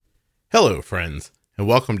Hello, friends, and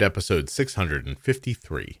welcome to episode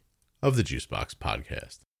 653 of the Juicebox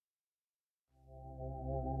Podcast.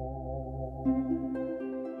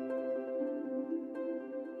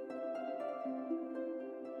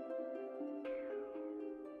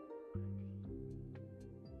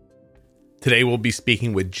 Today we'll be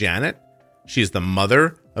speaking with Janet. She is the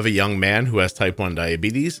mother of a young man who has type 1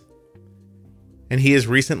 diabetes, and he has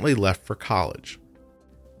recently left for college.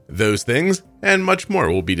 Those things and much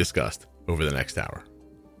more will be discussed over the next hour.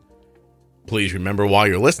 Please remember while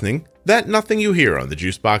you're listening that nothing you hear on the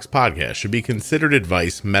Juicebox Podcast should be considered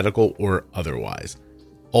advice, medical or otherwise.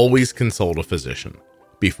 Always consult a physician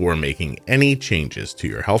before making any changes to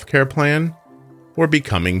your healthcare plan or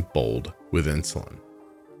becoming bold with insulin.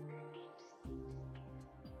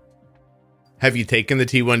 Have you taken the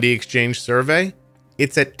T1D Exchange survey?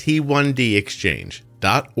 It's at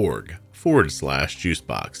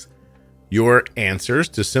t1dexchange.org/juicebox. Your answers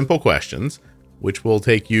to simple questions, which will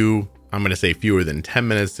take you, I'm going to say fewer than 10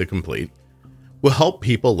 minutes to complete, will help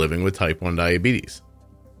people living with type 1 diabetes.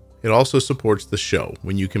 It also supports the show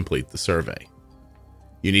when you complete the survey.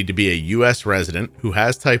 You need to be a U.S. resident who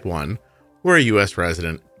has type 1 or a U.S.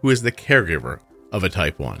 resident who is the caregiver of a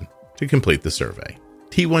type 1 to complete the survey.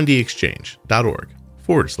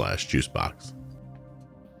 t1dexchange.org/juicebox.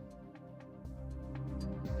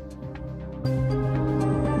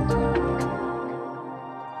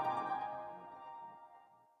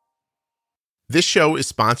 This show is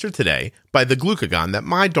sponsored today by the glucagon that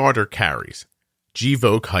my daughter carries,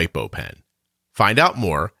 Gvoke HypoPen. Find out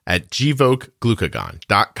more at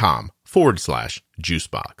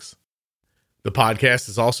gvokeglucagon.com/juicebox. The podcast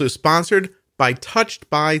is also sponsored by Touched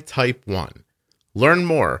by Type 1. Learn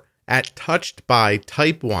more at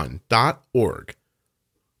touchedbytype1.org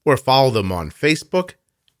or follow them on Facebook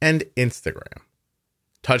and Instagram.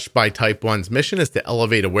 Touched by Type 1's mission is to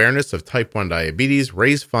elevate awareness of type 1 diabetes,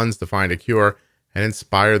 raise funds to find a cure, and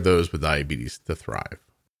inspire those with diabetes to thrive.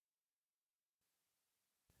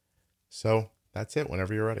 So that's it,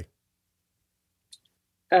 whenever you're ready.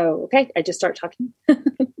 Oh, okay. I just start talking.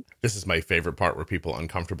 This is my favorite part where people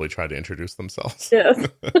uncomfortably try to introduce themselves. Yes.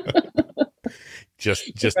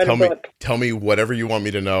 just tell me whatever you want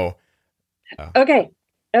me to know. Okay.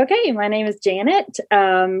 My name is Janet.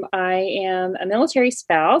 I am a military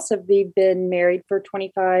spouse. We've been married for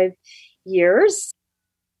 25 years,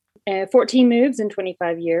 14 moves in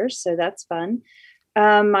 25 years. So that's fun.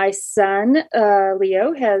 My son,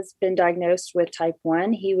 Leo, has been diagnosed with type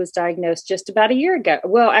 1. He was diagnosed just about a year ago.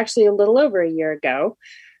 Well, actually a little over a year ago.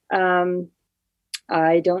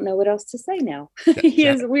 I don't know what else to say now.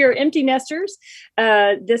 We are empty nesters.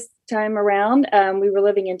 This time around, we were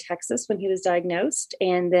living in Texas when he was diagnosed.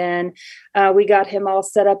 And then we got him all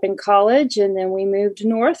set up in college, and then we moved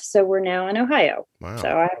north. So we're now in Ohio. Wow.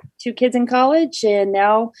 So I have 2 kids in college, and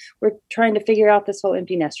now we're trying to figure out this whole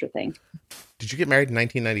empty nester thing. Did you get married in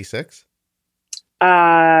 1996?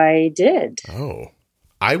 I did. Oh,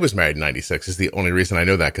 I was married in 96 is the only reason I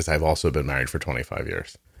know that, because I've also been married for 25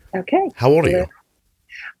 years. Okay. How old are you?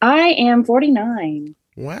 I am 49.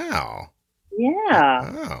 Wow. Yeah.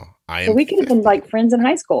 Wow. So we could have been like friends in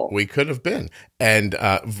high school. We could have been. And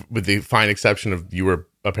with the fine exception of you were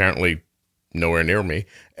apparently nowhere near me.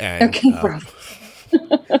 And, okay,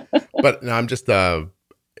 but no, I'm just,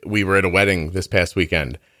 we were at a wedding this past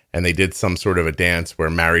weekend, and they did some sort of a dance where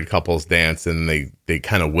married couples dance, and they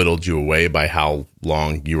kind of whittled you away by how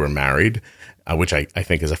long you were married. Which I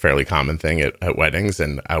think is a fairly common thing at weddings.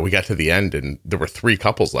 And we got to the end, and there were 3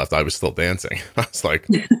 couples left. I was still dancing. I was like,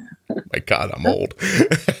 my God, I'm old.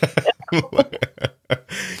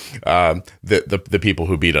 The people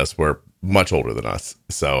who beat us were much older than us.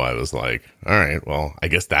 So I was like, all right, well, I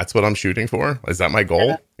guess that's what I'm shooting for. Is that my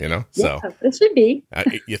goal? You know? Yeah, it should be.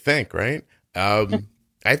 You think, right? I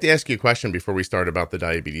have to ask you a question before we start about the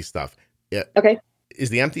diabetes stuff. Okay. Is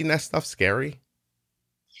the empty nest stuff scary?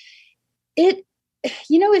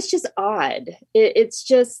 It's just odd. It's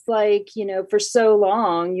just like, for so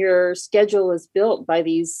long, your schedule is built by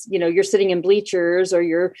these, you're sitting in bleachers, or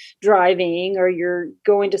you're driving, or you're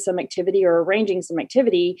going to some activity or arranging some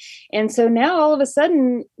activity. And so now all of a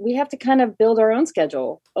sudden we have to kind of build our own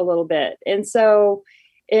schedule a little bit. And so,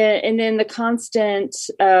 and then the constant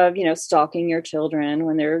of, stalking your children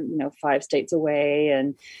when they're, 5 states away,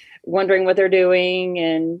 and wondering what they're doing.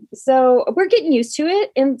 And so we're getting used to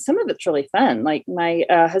it. And some of it's really fun. Like my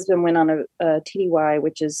husband went on a TDY,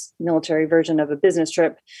 which is military version of a business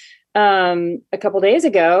trip, a couple days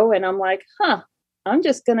ago. And I'm like, I'm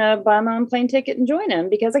just going to buy my own plane ticket and join him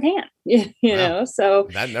because I can, Wow. so,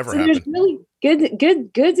 That never so there's happened. really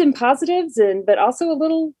good goods and positives, but also a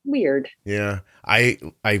little weird. Yeah. I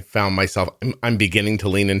found myself, I'm beginning to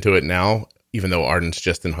lean into it now, even though Arden's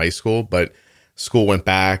just in high school, but school went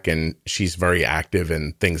back and she's very active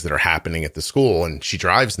in things that are happening at the school, and she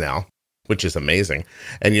drives now, which is amazing.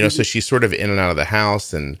 And, so she's sort of in and out of the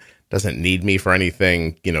house and doesn't need me for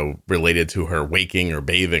anything, related to her waking or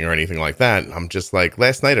bathing or anything like that. I'm just like,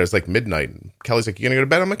 last night I was like midnight. Kelly's like, you gonna go to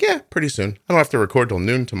bed? I'm like, yeah, pretty soon. I don't have to record till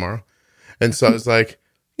noon tomorrow. And so I was like,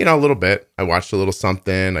 a little bit. I watched a little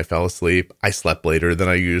something. I fell asleep. I slept later than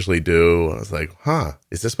I usually do. I was like,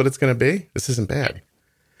 is this what it's going to be? This isn't bad.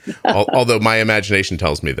 Although my imagination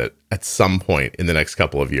tells me that at some point in the next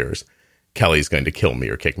couple of years, Kelly's going to kill me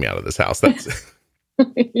or kick me out of this house. That's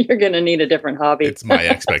You're going to need a different hobby. It's my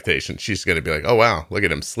expectation. She's going to be like, oh, wow, look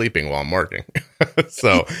at him sleeping while I'm working.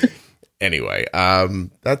 So anyway,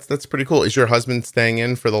 that's pretty cool. Is your husband staying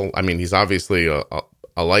in he's obviously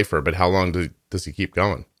a lifer, but how long does he keep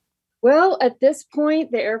going? Well, at this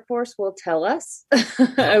point, the Air Force will tell us.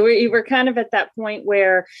 We're kind of at that point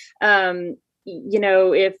where,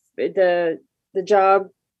 if the job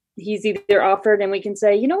he's either offered and we can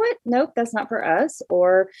say, you know what, nope, that's not for us.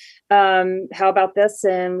 Or how about this?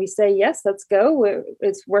 And we say, yes, let's go.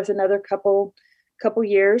 It's worth another couple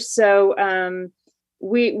years. So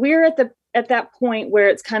we're at that point where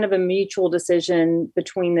it's kind of a mutual decision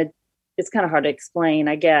between it's kind of hard to explain,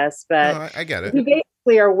 I guess, but no, I get it. We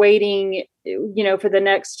basically are waiting, for the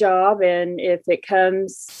next job. And if it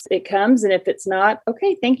comes, it comes. And if it's not,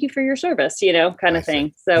 okay, thank you for your service, kind of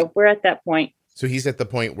thing. So we're at that point. So he's at the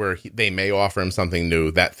point where they may offer him something new.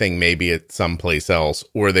 That thing may be at someplace else,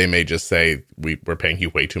 or they may just say, we're paying you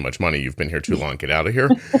way too much money. You've been here too long. Get out of here.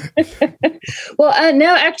 Well,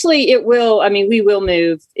 no, actually it will. I mean, we will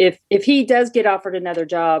move if he does get offered a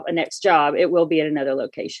next job, it will be at another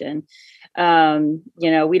location.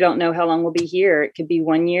 We don't know how long we'll be here. It could be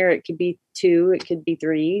 1 year. It could be 2. It could be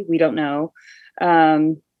 3. We don't know.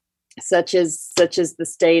 Such is the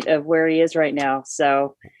state of where he is right now.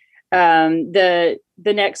 So, the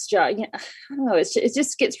next job, I don't know. It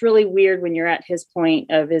just gets really weird when you're at his point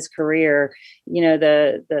of his career.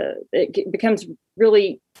 It becomes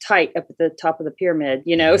really tight up at the top of the pyramid.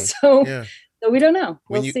 Mm-hmm. So we don't know.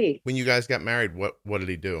 We'll see. When you guys got married, what did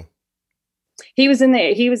he do? He was in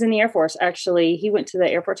the Air Force. Actually, he went to the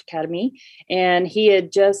Air Force Academy, and he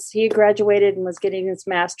had graduated and was getting his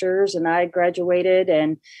master's, and I graduated,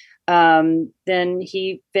 and then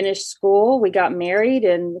he finished school. We got married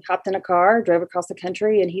and hopped in a car, drove across the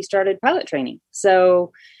country, and he started pilot training.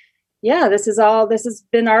 So yeah, this has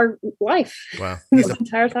been our life. Wow. The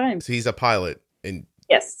entire time. So he's a pilot. And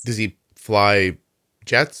yes. Does he fly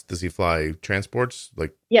jets? Does he fly transports?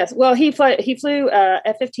 Yes. Well, he flew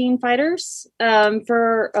F-15 fighters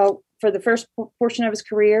for the first portion of his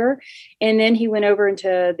career, and then he went over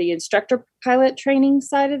into the instructor pilot training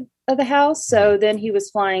side of the house. So then he was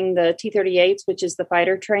flying the T-38s, which is the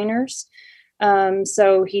fighter trainers.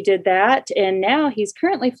 So he did that, and now he's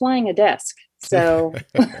currently flying a desk. So,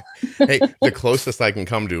 hey, the closest I can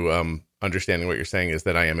come to understanding what you're saying is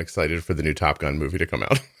that I am excited for the new Top Gun movie to come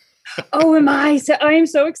out. Oh, am I? So I am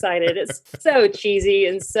so excited. It's so cheesy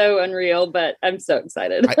and so unreal, but I'm so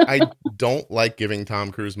excited. I don't like giving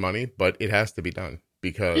Tom Cruise money, but it has to be done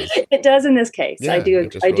because it does in this case. Yeah, I do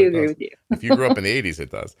agree with you. If you grew up in the 80s,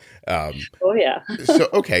 it does. Oh yeah.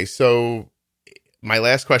 So my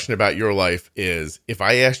last question about your life is, if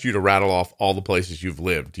I asked you to rattle off all the places you've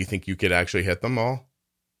lived, do you think you could actually hit them all?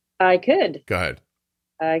 I could. Go ahead.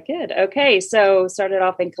 I could. Okay. So started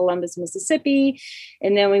off in Columbus, Mississippi,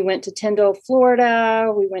 and then we went to Tyndall,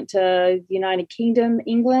 Florida. We went to United Kingdom,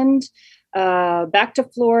 England, back to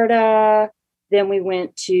Florida. Then we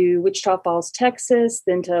went to Wichita Falls, Texas,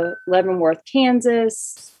 then to Leavenworth,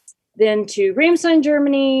 Kansas, then to Ramstein,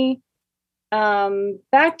 Germany,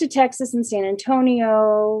 back to Texas and San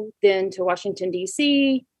Antonio, then to Washington,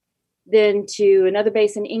 D.C., then to another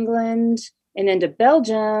base in England, and then to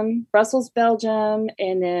Belgium, Brussels, Belgium,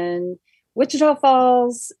 and then Wichita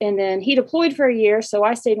Falls. And then he deployed for a year, so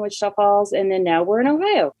I stayed in Wichita Falls, and then now we're in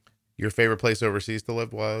Ohio. Your favorite place overseas to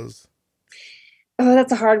live was? Oh,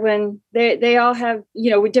 that's a hard one. They all have,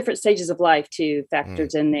 with different stages of life too,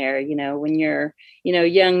 factors in there. When you're,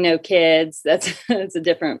 young, no kids, that's a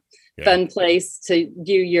different fun place to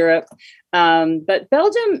view Europe. But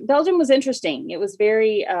Belgium was interesting. It was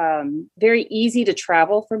very, very easy to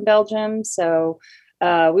travel from Belgium. So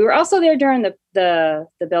we were also there during the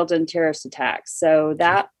Belgian terrorist attacks. So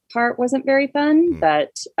that part wasn't very fun,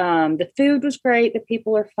 but the food was great. The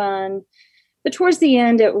people are fun. But towards the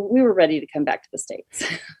end, we were ready to come back to the States.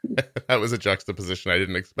 That was a juxtaposition I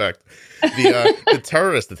didn't expect. The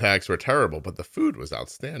terrorist attacks were terrible, but the food was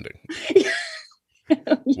outstanding.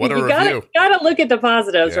 What a review. Gotta look at the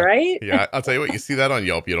positives, right? Yeah, I'll tell you what, you see that on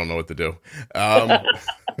Yelp, you don't know what to do.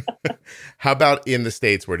 How about in the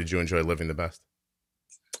States? Where did you enjoy living the best?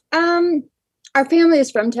 Our family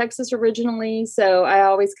is from Texas originally, so I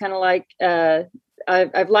always kind of like,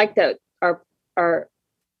 I've liked that our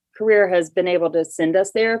career has been able to send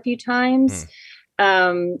us there a few times.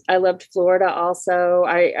 I loved Florida also.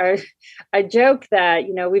 I joke that,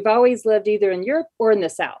 we've always lived either in Europe or in the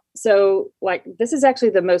South. So like, this is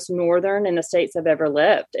actually the most northern in the States I've ever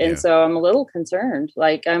lived. And so I'm a little concerned,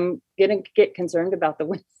 like I'm going to get concerned about the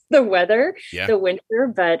weather, the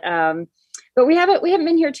winter, but we haven't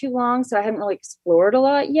been here too long, so I haven't really explored a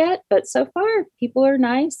lot yet. But so far, people are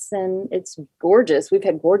nice and it's gorgeous. We've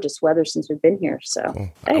had gorgeous weather since we've been here.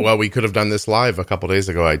 So, cool. Well, we could have done this live a couple of days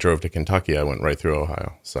ago. I drove to Kentucky. I went right through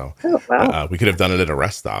Ohio. So we could have done it at a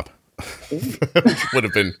rest stop. Would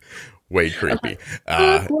have been way creepy.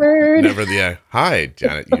 Awkward. Hi,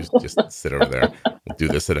 Janet. You just sit over there. We'll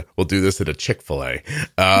do this at a Chick-fil-A.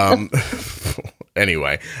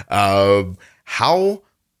 Anyway, how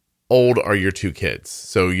old are your two kids?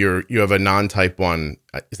 So you have a non-type 1.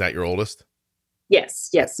 Is that your oldest?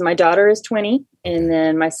 Yes. My daughter is 20 and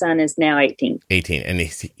then my son is now 18. 18. And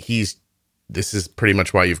this is pretty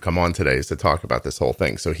much why you've come on today, is to talk about this whole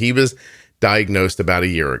thing. So he was diagnosed about a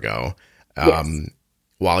year ago,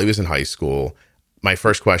 while he was in high school. My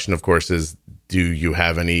first question, of course, is, do you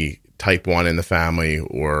have any type 1 in the family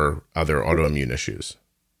or other autoimmune issues?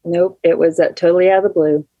 Nope. It was totally out of the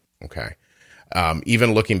blue. Okay.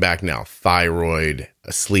 Even looking back now, thyroid,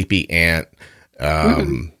 a sleepy aunt,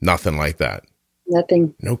 nothing like that.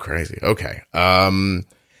 Nothing. No crazy. Okay. How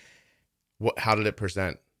did it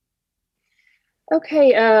present?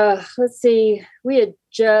 Okay. Let's see. He had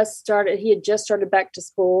just started back to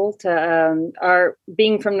school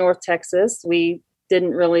being from North Texas. We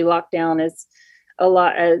didn't really lock down as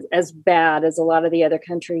bad as a lot of the other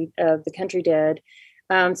country did.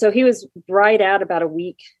 So he was right out about a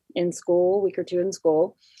week or two in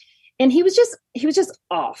school. And he was just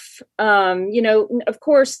off. Of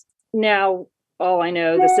course, now all I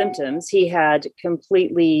know the symptoms, he had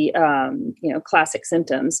completely, classic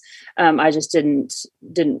symptoms. I just didn't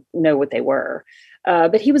know what they were.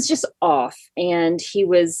 But he was just off, and he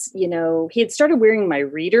was, he had started wearing my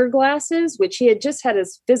reader glasses, which he had just had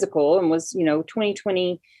his physical and was,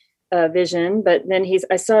 20/20 vision. But then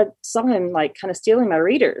I saw him like kind of stealing my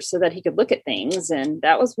readers so that he could look at things. And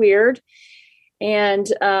that was weird. And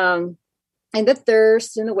the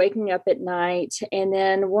thirst and the waking up at night. And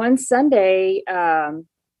then one Sunday,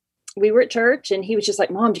 we were at church and he was just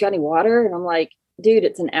like, "Mom, do you got any water?" And I'm like, "Dude,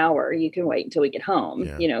 it's an hour. You can wait until we get home,"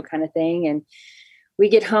 kind of thing. And we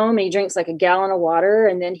get home and he drinks like a gallon of water,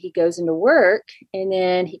 and then he goes into work. And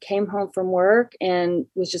then he came home from work and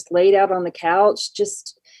was just laid out on the couch.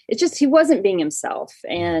 He wasn't being himself.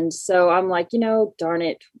 And so I'm like, darn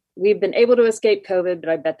it, we've been able to escape COVID, but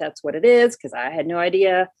I bet that's what it is, because I had no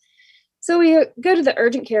idea. So we go to the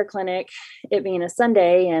urgent care clinic, it being a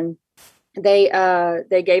Sunday, and they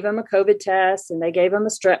gave him a COVID test, and they gave him a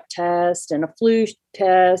strep test and a flu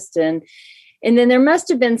test. And then there must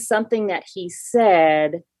have been something that he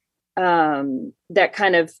said that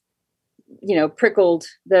kind of, prickled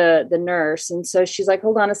the nurse. And so she's like,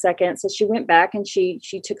 "Hold on a second." So she went back and she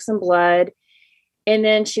took some blood, and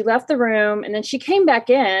then she left the room, and then she came back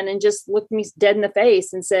in and just looked me dead in the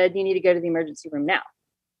face and said, "You need to go to the emergency room now."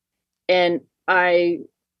 And I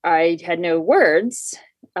had no words.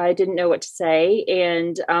 I didn't know what to say.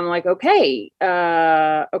 And I'm like, okay.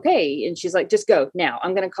 And she's like, "Just go now.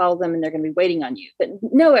 I'm going to call them and they're going to be waiting on you." But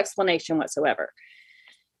no explanation whatsoever.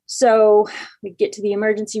 So we get to the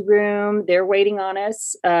emergency room. They're waiting on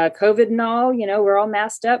us. COVID and all, we're all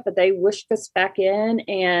masked up, but they whooshed us back in,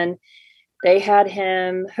 and they had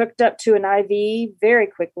him hooked up to an IV very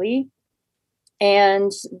quickly.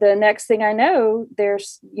 And the next thing I know, they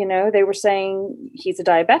were saying he's a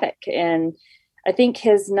diabetic. And I think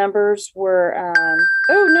his numbers were,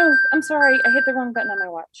 oh no, I'm sorry. I hit the wrong button on my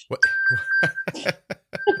watch. What?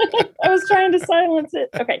 I was trying to silence it.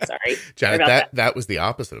 Okay, sorry. Janet, that was the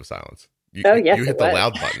opposite of silence. You hit the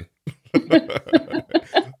loud button.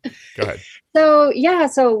 Go ahead. So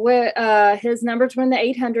his numbers were in the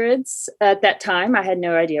 800s at that time. I had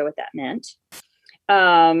no idea what that meant.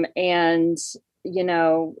 And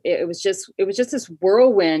it was just this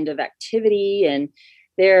whirlwind of activity, and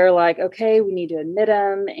they're like, "Okay, we need to admit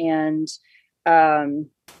him." And,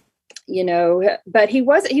 but he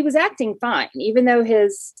was acting fine, even though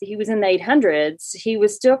he was in the 800s. He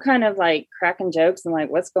was still kind of like cracking jokes and like,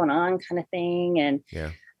 what's going on kind of thing. And,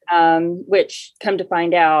 which come to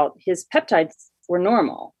find out his peptides were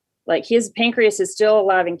normal. Like his pancreas is still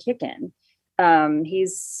alive and kicking.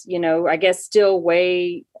 He's, I guess he's still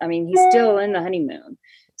in the honeymoon.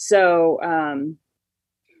 So,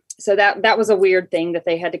 so that was a weird thing that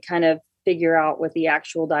they had to kind of figure out with the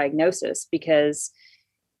actual diagnosis, because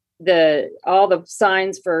all the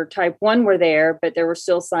signs for type 1 were there, but there were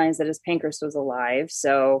still signs that his pancreas was alive.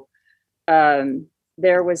 So,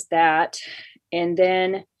 there was that. And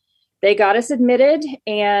then they got us admitted.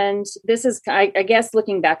 And this is, I guess,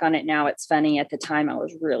 looking back on it now, it's funny. At the time, I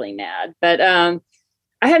was really mad, but,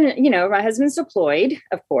 I hadn't, my husband's deployed,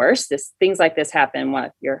 of course, things like this happen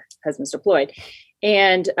when your husband's deployed.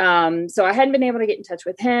 And, so I hadn't been able to get in touch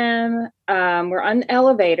with him. We're on the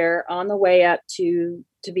elevator on the way up to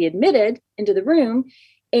be admitted into the room,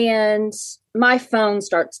 and my phone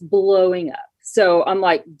starts blowing up. So I'm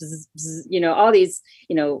like, bzz, bzz, all these,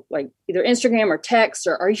 like either Instagram or text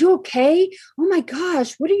or, are you okay? Oh my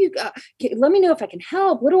gosh, what do you got? Let me know if I can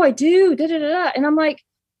help. What do I do? Da, da, da, da. And I'm like,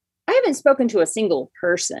 I haven't spoken to a single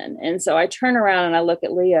person. And so I turn around and I look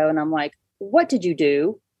at Leo and I'm like, what did you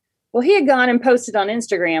do? Well, he had gone and posted on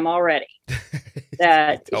Instagram already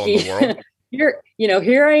that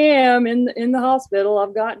here I am in the hospital.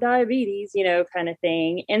 I've got diabetes, kind of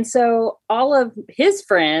thing. And so all of his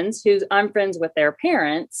friends, who I'm friends with their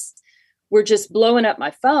parents, were just blowing up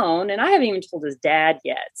my phone. And I haven't even told his dad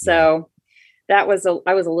yet. So I was a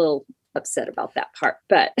little upset about that part,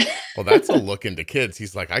 but well, that's a look into kids.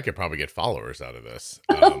 He's like, I could probably get followers out of this.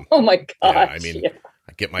 Oh my gosh.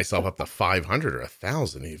 I get myself up to 500 or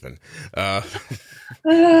 1,000 even.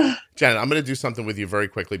 Janet, I'm going to do something with you very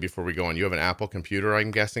quickly before we go on. You have an Apple computer,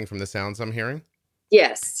 I'm guessing, from the sounds I'm hearing?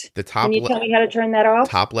 Yes. Can you tell me how to turn that off?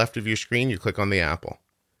 Top left of your screen, you click on the Apple.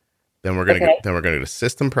 Then we're going to go to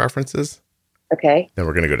System Preferences. Okay. Then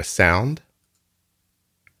we're going to go to Sound.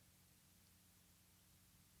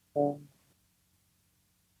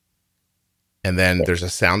 And then there's a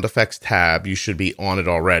sound effects tab. You should be on it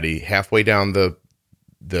already. Halfway down the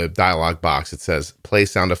dialog box, it says play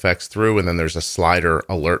sound effects through, and then there's a slider,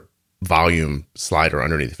 alert volume slider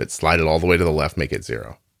underneath. If it's slided all the way to the left, make it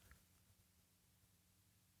 0.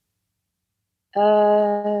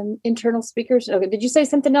 Internal speakers. Okay. Did you say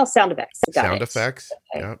something else? Sound effects. Sound effects.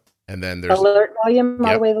 Okay. Yep. And then there's alert volume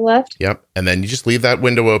all the way to the left. Yep. And then you just leave that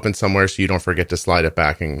window open somewhere so you don't forget to slide it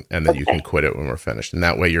back, and then you can quit it when we're finished. And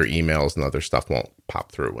that way your emails and other stuff won't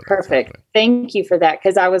pop through. Perfect. Thank you for that,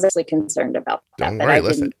 because I was actually concerned about that. Don't worry.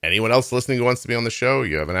 Listen, anyone else listening who wants to be on the show,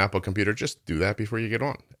 you have an Apple computer, just do that before you get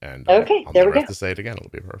on. And I'll never have to say it again. It'll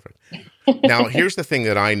be perfect. Now, here's the thing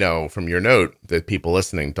that I know from your note that people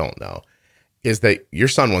listening don't know, is that your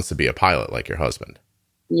son wants to be a pilot like your husband.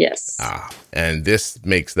 Yes. And this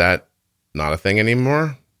makes that not a thing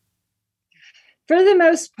anymore? For the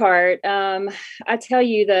most part, I tell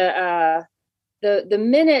you, the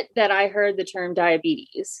minute that I heard the term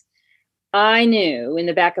diabetes, I knew in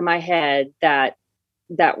the back of my head that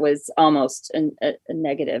was almost a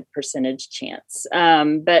negative percentage chance.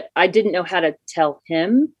 But I didn't know how to tell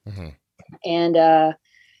him. Mm-hmm. And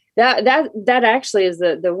that actually is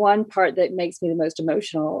the one part that makes me the most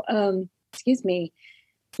emotional. Excuse me.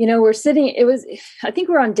 We're sitting, I think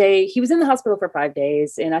he was in the hospital for 5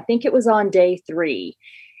 days, and I think it was on day 3.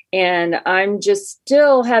 And I'm just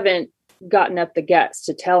still haven't gotten up the guts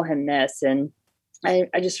to tell him this. And I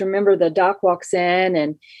just remember the doc walks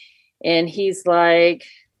in and he's like,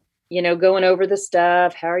 going over the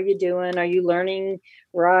stuff. How are you doing? Are you learning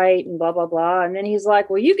right? And blah, blah, blah. And then he's like,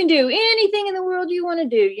 well, you can do anything in the world you want to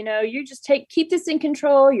do. You just keep this in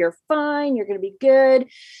control. You're fine. You're going to be good.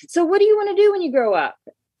 So what do you want to do when you grow up?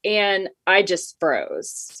 And I just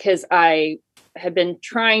froze, because I had been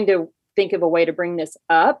trying to think of a way to bring this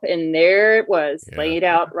up. And there it was laid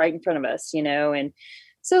out right in front of us, And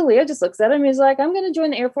so Leo just looks at him. He's like, I'm going to join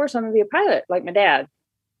the Air Force. I'm going to be a pilot like my dad.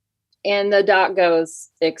 And the doc goes,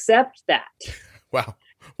 accept that. Wow.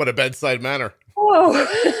 What a bedside manner. Oh,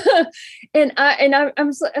 I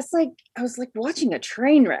was like watching a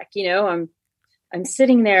train wreck, I'm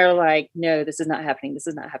sitting there like, no, this is not happening. This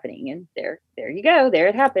is not happening. And there you go. There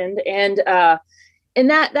it happened. And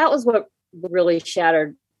that was what really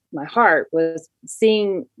shattered my heart, was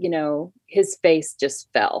seeing, his face just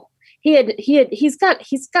fell. He's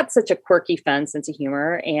got such a quirky, fun sense of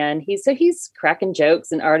humor. And he's cracking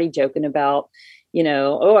jokes and already joking about,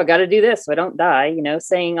 oh, I got to do this so I don't die,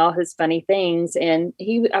 saying all his funny things. And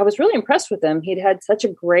I was really impressed with him. He'd had such a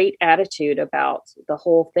great attitude about the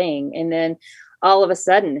whole thing. And then all of a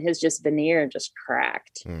sudden his just veneer just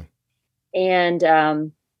cracked.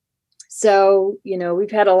 And so,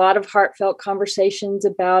 we've had a lot of heartfelt conversations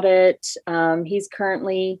about it. He's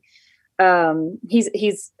currently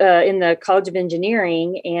he's in the College of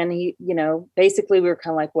Engineering, and he, basically we were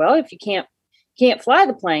kind of like, well, if you can't fly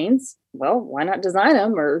the planes, well, why not design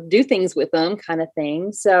them or do things with them, kind of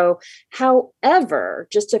thing. So, however,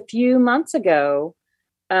 just a few months ago,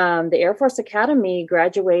 the Air Force Academy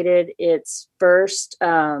graduated its first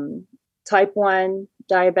type 1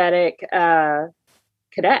 diabetic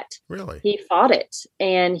cadet. Really? He fought it,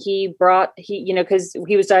 and because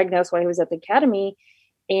he was diagnosed while he was at the academy,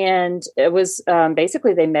 and it was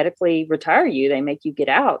basically they medically retire you, they make you get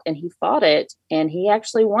out, and he fought it, and he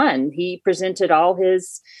actually won. He presented all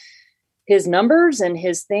his numbers and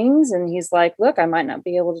his things, and he's like, look, I might not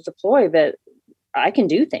be able to deploy, but I can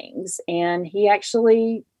do things. And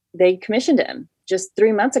they commissioned him just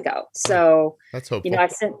 3 months ago. So that's hopeful.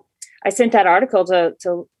 I sent that article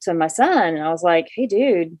to my son, and I was like, hey,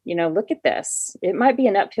 dude, look at this. It might be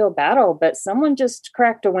an uphill battle, but someone just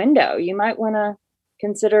cracked a window. You might want to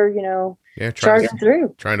consider, charging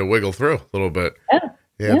through. Trying to wiggle through a little bit.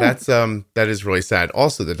 Yeah. That is really sad.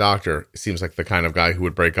 Also, the doctor seems like the kind of guy who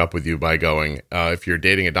would break up with you by going, if you're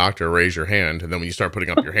dating a doctor, raise your hand. And then when you start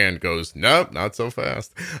putting up your hand, goes, nope, not so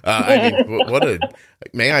fast.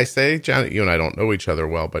 May I say, Janet, you and I don't know each other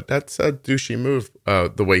well, but that's a douchey move,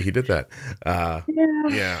 the way he did that.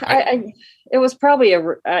 It was probably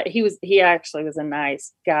he actually was a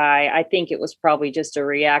nice guy. I think it was probably just a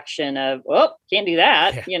reaction of, oh, can't do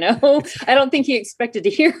that. Yeah. I don't think he expected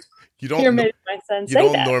to hear. You don't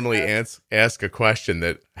normally ask a question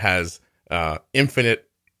that has infinite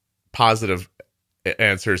positive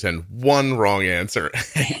answers and one wrong answer.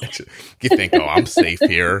 You think, oh, I'm safe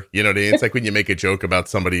here. You know what I mean? It's like when you make a joke about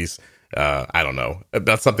somebody's, I don't know,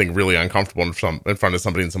 about something really uncomfortable in front of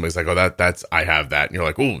somebody, and somebody's like, oh, that's I have that. And you're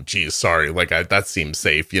like, oh, geez, sorry. Like that seems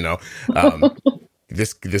safe,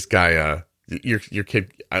 This guy, your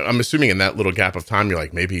kid, I'm assuming in that little gap of time, you're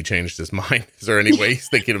like, maybe he changed his mind. Is there any way he's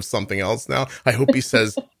thinking of something else now? I hope he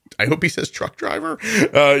says truck driver,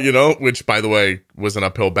 which, by the way, was an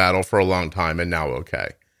uphill battle for a long time and now okay.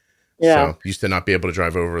 Yeah. So used to not be able to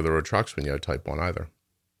drive over the road trucks when you had type 1 either.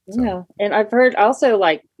 So. Yeah. And I've heard also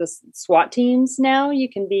like the SWAT teams now, you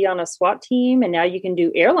can be on a SWAT team, and now you can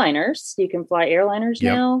do airliners. You can fly airliners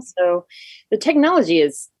now. So the technology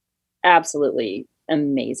is absolutely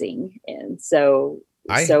amazing. And so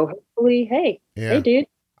hopefully, hey dude,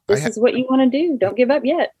 this is what you want to do. Don't give up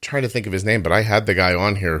yet. Trying to think of his name, but I had the guy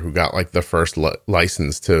on here who got like the first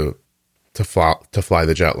license to fly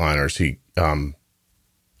the jetliners. He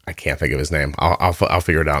I can't think of his name. I'll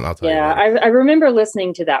figure it out and I'll tell you. Yeah, I remember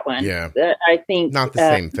listening to that one. Yeah. I think not the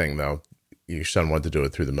same thing though. Your son wanted to do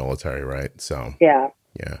it through the military, right? So yeah.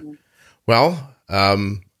 Well,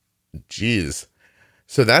 geez.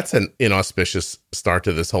 So that's an inauspicious start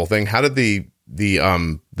to this whole thing. How did the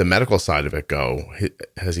medical side of it go?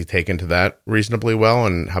 Has he taken to that reasonably well?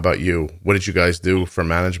 And how about you? What did you guys do for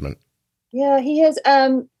management? Yeah, he has.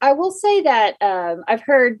 I will say that I've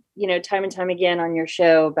heard, time and time again on your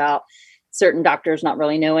show about certain doctors not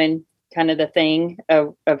really knowing kind of the thing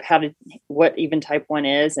of what even type 1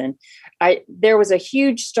 is. And there was a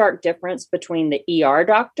huge stark difference between the ER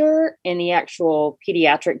doctor and the actual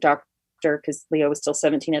pediatric doctor, because Leo was still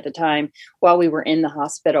 17 at the time, while we were in the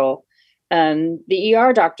hospital. The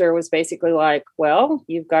ER doctor was basically like, well,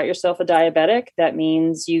 you've got yourself a diabetic. That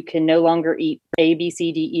means you can no longer eat A, B,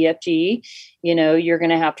 C, D, E, F, G. You're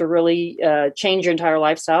going to have to really change your entire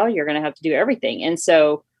lifestyle. You're going to have to do everything. And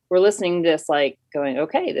so we're listening to this like going,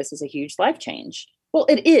 okay, this is a huge life change. Well,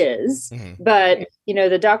 it is, but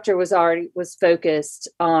the doctor was focused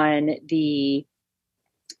on the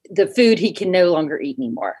food he can no longer eat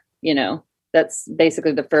anymore. That's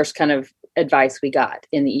basically the first kind of advice we got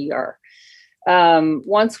in the ER.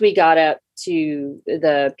 Once we got up to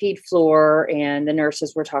the ped floor and the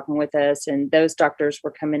nurses were talking with us and those doctors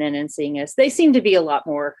were coming in and seeing us, they seemed to be a lot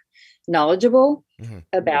more knowledgeable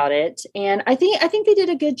about it. And I think they did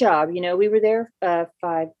a good job. We were there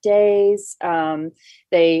 5 days.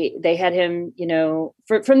 They had him,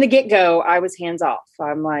 from the get-go, I was hands off.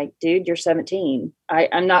 I'm like, dude, you're 17.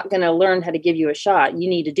 I'm not going to learn how to give you a shot. You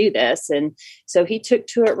need to do this. And so he took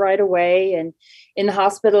to it right away. And in the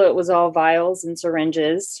hospital, it was all vials and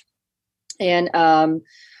syringes. And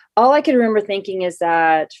all I could remember thinking is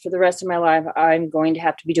that for the rest of my life, I'm going to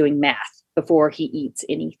have to be doing math before he eats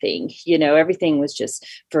anything. Everything was just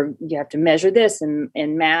you have to measure this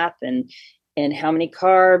and math and how many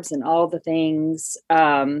carbs and all the things.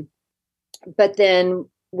 But then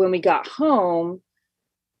when we got home,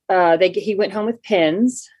 he went home with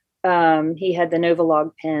pens. He had the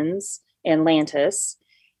Novolog pens and Lantus,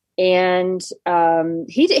 and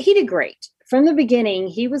he did great from the beginning.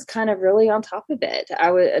 He was kind of really on top of it.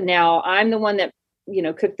 Now I'm the one that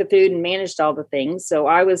cooked the food and managed all the things. So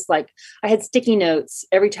I was like, I had sticky notes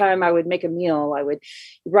every time I would make a meal. I would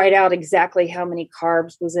write out exactly how many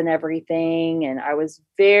carbs was in everything, and I was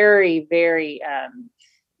very, very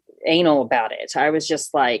anal about it. I was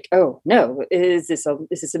just like, oh no, is this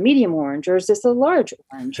a medium orange or is this a large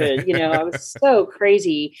orange? I was so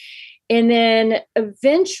crazy. And then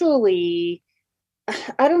eventually,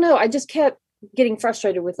 I don't know, I just kept getting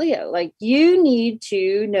frustrated with Leo. Like, you need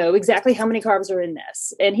to know exactly how many carbs are in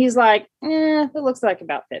this. And he's like, it looks like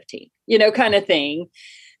about 15, kind of thing.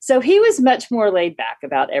 So he was much more laid back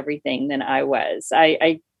about everything than I was.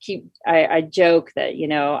 I joke that,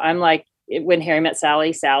 I'm like, when Harry Met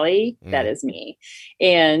Sally, that is me.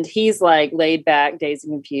 And he's like laid back, dazed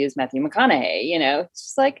and confused Matthew McConaughey, it's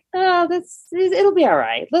just like, oh, it'll be all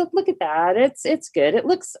right. Look at that. It's good. It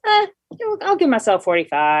looks, I'll give myself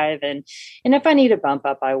 45. And if I need a bump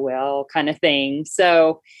up, I will, kind of thing.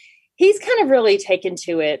 So he's kind of really taken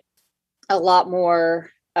to it a lot more,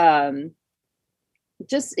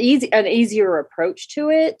 just an easier approach to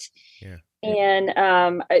it. Yeah.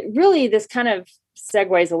 And really this kind of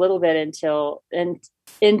segues a little bit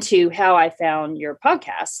into how I found your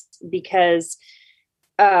podcast, because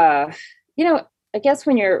I guess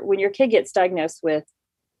when your kid gets diagnosed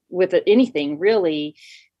with anything, really,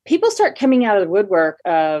 people start coming out of the woodwork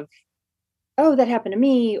of, oh, that happened to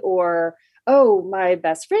me, or, oh, my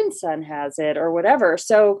best friend's son has it, or whatever.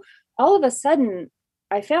 So all of a sudden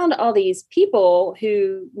I found all these people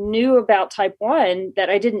who knew about type 1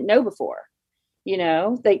 that I didn't know before,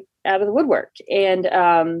 they out of the woodwork. And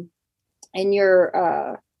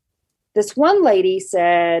this one lady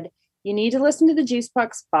said, you need to listen to the Juice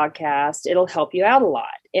Box podcast. It'll help you out a lot.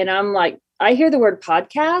 And I'm like, I hear the word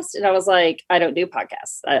podcast and I was like, I don't do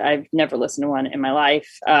podcasts. I've never listened to one in my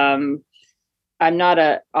life. I'm not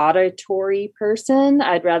an auditory person.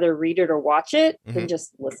 I'd rather read it or watch it than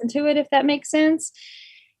just listen to it, if that makes sense.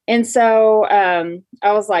 And so I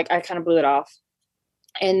was like, I kind of blew it off.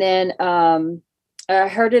 And then I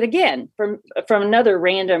heard it again from another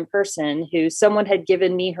random person who someone had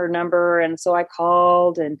given me her number. And so I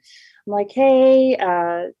called and I'm like, hey,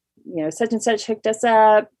 such and such hooked us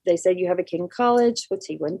up. They said you have a kid in college with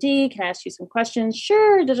T1D. Can I ask you some questions?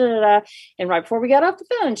 Sure. Da, da, da, da. And right before we got off the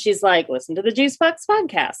phone, she's like, listen to the Juice Box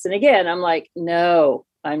podcast. And again, I'm like, no,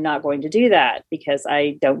 I'm not going to do that because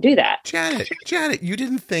I don't do that. Janet, you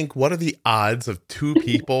didn't think, what are the odds of two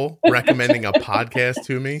people recommending a podcast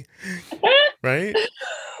to me? Right?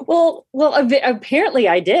 Well, apparently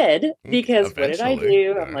I did, because eventually. What did I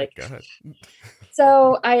do? I'm like,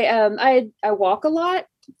 so I walk a lot,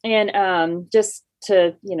 and just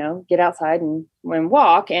to, get outside and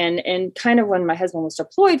walk, and kind of when my husband was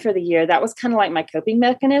deployed for the year, that was kind of like my coping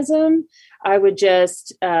mechanism. I would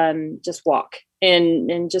just walk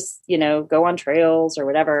and just, go on trails or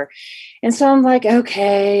whatever. And so I'm like,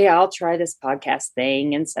 okay, I'll try this podcast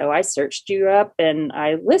thing. And so I searched you up and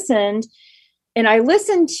I listened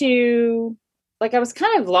to, like, I was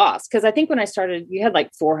kind of lost, because I think when I started, you had like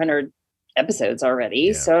 400 episodes already.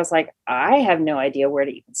 Yeah. So I was like, I have no idea where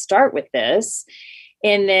to even start with this.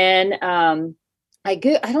 And then I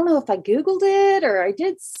don't know if I Googled it or I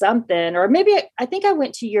did something, or maybe I think I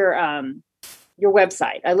went to your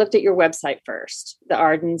website. I looked at your website first, the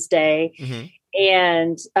Arden's Day.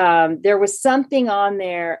 And there was something on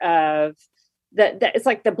there of that it's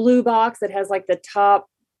like the blue box that has like the top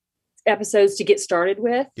episodes to get started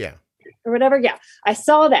with. Yeah. Or whatever. Yeah. I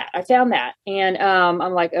saw that. I found that. And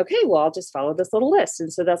I'm like, okay, well, I'll just follow this little list.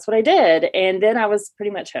 And so that's what I did. And then I was pretty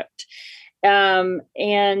much hooked.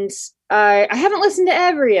 And I haven't listened to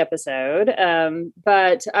every episode,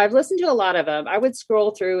 but I've listened to a lot of them. I would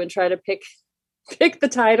scroll through and try to pick the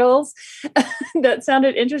titles that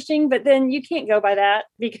sounded interesting, but then you can't go by that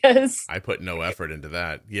because I put no effort into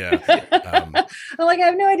that. Yeah. I'm like, I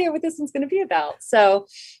have no idea what this one's going to be about. So,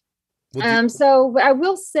 so I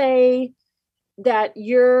will say that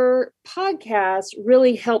your podcast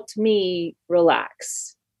really helped me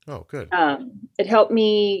relax. Oh, good. It helped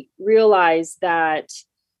me realize that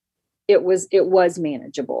it was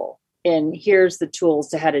manageable, and here's the tools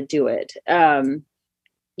to how to do it.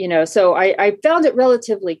 So I found it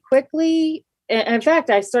relatively quickly. And in fact,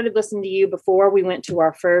 I started listening to you before we went to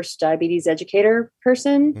our first diabetes educator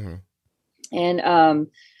person. And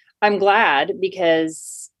I'm glad,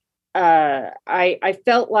 because I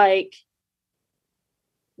felt like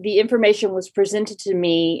the information was presented to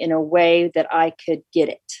me in a way that I could get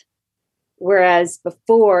it. Whereas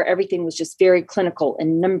before, everything was just very clinical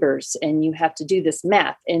and numbers, and you have to do this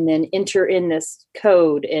math and then enter in this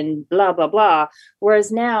code and blah, blah, blah.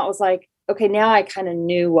 Whereas now I was like, okay, now I kind of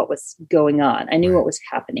knew what was going on. I knew what was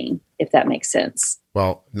happening, if that makes sense.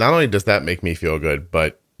 Well, not only does that make me feel good,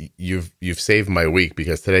 but you've saved my week,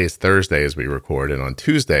 because today is Thursday as we record, and on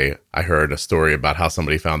Tuesday I heard a story about how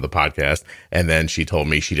somebody found the podcast, and then she told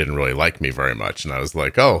me she didn't really like me very much, and I was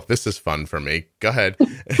like, oh, this is fun for me. Go ahead.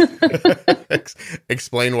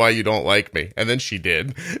 Explain why you don't like me. And then she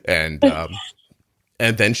did, and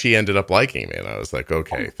then she ended up liking me, and I was like,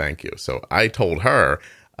 okay, thank you. So I told her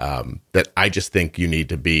that I just think you need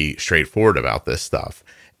to be straightforward about this stuff,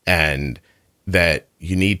 and that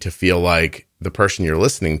you need to feel like the person you're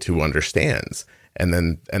listening to understands.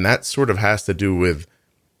 And that sort of has to do with,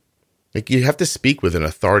 like, you have to speak with an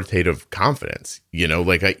authoritative confidence,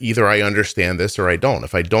 like either I understand this or I don't.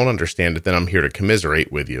 If I don't understand it, then I'm here to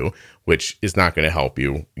commiserate with you, which is not going to help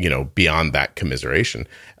you, beyond that commiseration.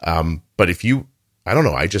 But if you, I don't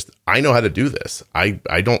know, I know how to do this. I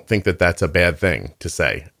don't think that that's a bad thing to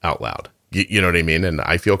say out loud. You know what I mean? And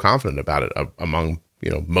I feel confident about it among,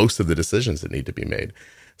 most of the decisions that need to be made.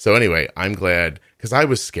 So anyway, I'm glad, because I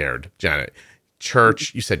was scared, Janet.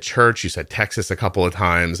 You said Texas a couple of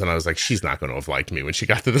times, and I was like, she's not going to have liked me when she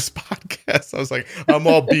got to this podcast. I was like, I'm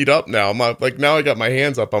all beat up now. I'm like, now I got my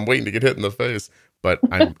hands up. I'm waiting to get hit in the face. But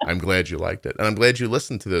I'm glad you liked it, and I'm glad you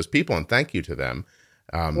listened to those people, and thank you to them.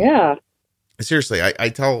 Yeah. Seriously, I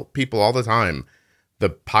tell people all the time, the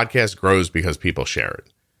podcast grows because people share it.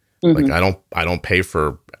 Mm-hmm. Like I don't pay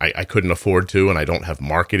for, I couldn't afford to, and I don't have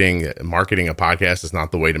marketing. Marketing a podcast is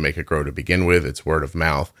not the way to make it grow to begin with. It's word of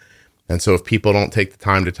mouth. And so if people don't take the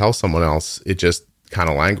time to tell someone else, it just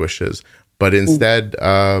kind of languishes. But instead,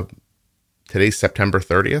 today's September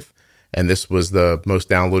 30th, and this was the most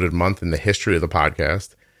downloaded month in the history of the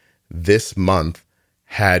podcast. This month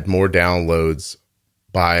had more downloads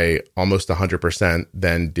by almost 100%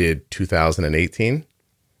 than did 2018.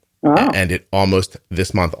 Wow. And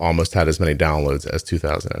this month almost had as many downloads as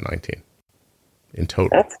 2019 in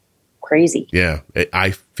total. That's crazy. Yeah.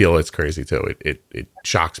 I feel it's crazy too. It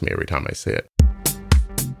shocks me every time I see it.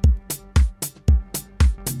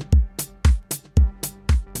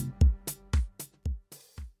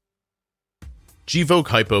 Gvoke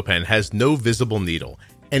HypoPen has no visible needle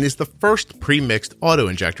and is the first pre-mixed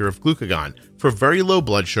auto-injector of glucagon for very low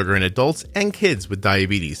blood sugar in adults and kids with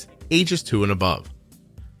diabetes, ages 2 and above.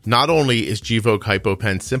 Not only is Gvoke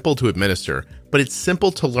HypoPen simple to administer, but it's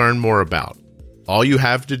simple to learn more about. All you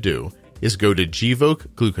have to do is go to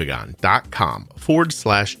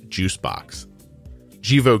gvokeglucagon.com/juicebox.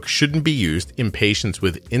 Gvoke shouldn't be used in patients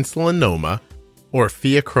with insulinoma or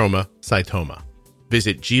pheochromocytoma.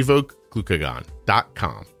 Visit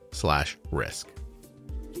gvokeglucagon.com/risk.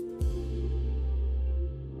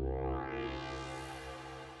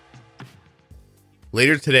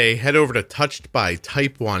 Later today, head over to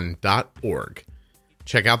touchedbytype1.org.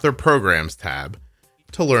 Check out their programs tab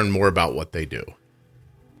to learn more about what they do.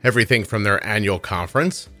 Everything from their annual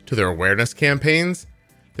conference to their awareness campaigns,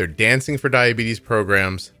 their Dancing for Diabetes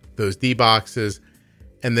programs, those D-boxes,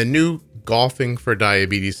 and the new Golfing for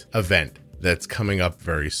Diabetes event that's coming up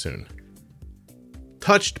very soon.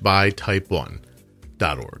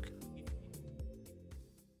 Touchedbytype1.org.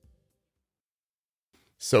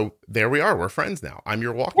 So there we are. We're friends now. I'm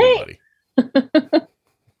your walking buddy.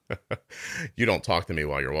 You don't talk to me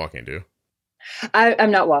while you're walking, do you?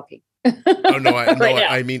 I'm not walking. Oh no,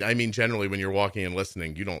 I mean generally when you're walking and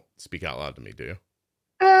listening, you don't speak out loud to me, do you?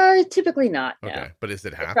 Typically not. Okay, no. But is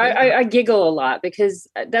it happening? I giggle a lot because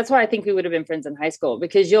that's why I think we would have been friends in high school,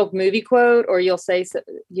 because you'll movie quote or you'll say,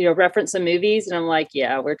 reference some movies, and I'm like,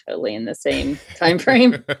 yeah, we're totally in the same time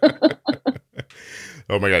frame.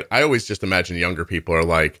 Oh my God. I always just imagine younger people are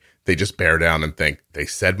like, they just bear down and think, they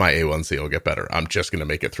said my A1C will get better. I'm just going to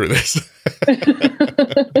make it through this.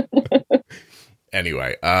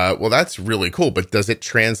 Anyway, well, that's really cool. But does it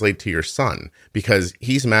translate to your son? Because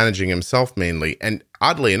he's managing himself mainly. And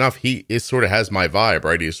oddly enough, he sort of has my vibe,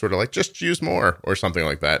 right? He's sort of like, just use more or something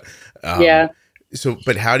like that. Yeah. So,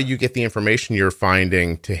 but how do you get the information you're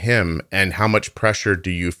finding to him? And how much pressure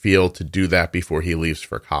do you feel to do that before he leaves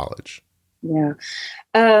for college? Yeah.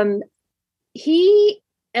 He,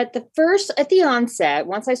 at the onset,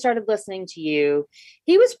 once I started listening to you,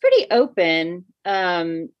 he was pretty open,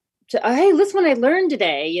 hey, listen what I learned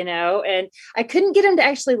today, and I couldn't get him to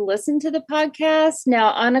actually listen to the podcast. Now,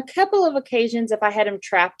 on a couple of occasions, if I had him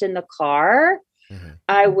trapped in the car, mm-hmm.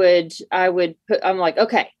 I would I'm like,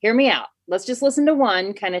 okay, hear me out. Let's just listen to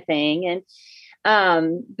one kind of thing. And,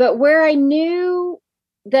 but where I knew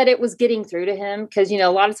that it was getting through to him. Cause, a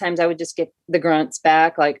lot of times I would just get the grunts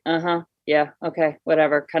back, like, yeah, okay,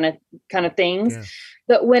 whatever kind of things. Yeah.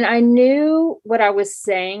 But when I knew what I was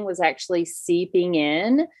saying was actually seeping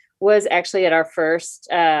in, was actually at our first,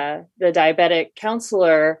 the diabetic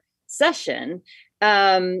counselor session,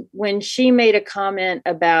 when she made a comment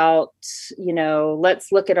about,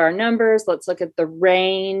 let's look at our numbers, let's look at the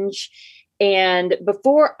range. And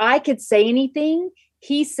before I could say anything,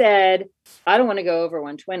 he said, I don't want to go over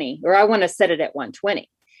 120, or I want to set it at 120.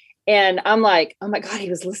 And I'm like, oh my God, he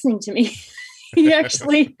was listening to me. he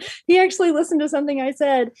actually listened to something I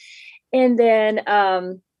said. And then,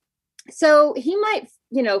 so he might,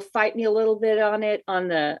 fight me a little bit on it on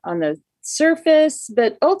the surface,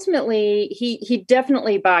 but ultimately he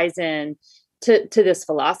definitely buys in to this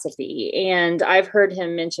philosophy. And I've heard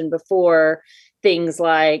him mention before things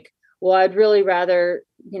like, well, I'd really rather,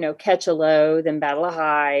 catch a low than battle a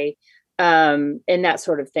high, and that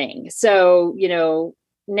sort of thing. So,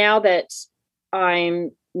 now that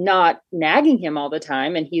I'm not nagging him all the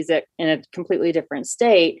time and he's in a completely different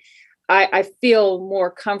state, I feel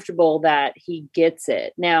more comfortable that he gets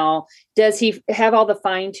it. Now, does he have all the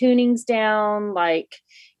fine tunings down? Like,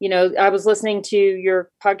 I was listening to your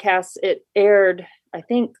podcast. It aired, I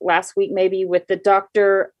think last week, maybe, with the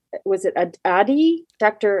doctor. Was it Adi?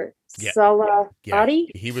 Dr. Salah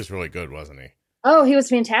Adi? He was really good, wasn't he? Oh, he was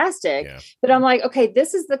fantastic. Yeah. But I'm like, okay,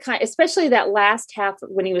 this is the kind, especially that last half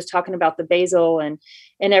when he was talking about the basal and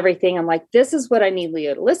everything. I'm like, this is what I need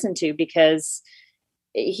Leo to listen to, because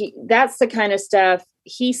that's the kind of stuff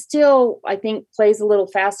he still, I think, plays a little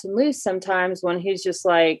fast and loose sometimes, when he's just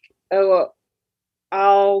like, oh,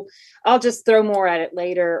 I'll just throw more at it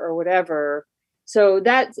later or whatever. So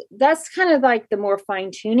that's kind of like the more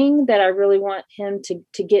fine tuning that I really want him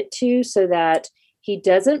to get to, so that he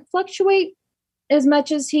doesn't fluctuate as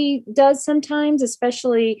much as he does sometimes,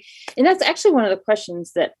 especially. And that's actually one of the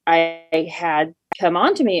questions that I had come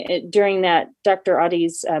on to me during that Dr.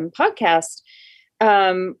 Adi's podcast,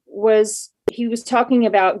 was he was talking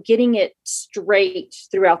about getting it straight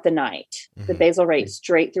throughout the night, the basal rate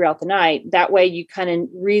straight throughout the night. That way you kind of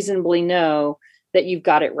reasonably know that you've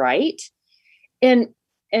got it right. And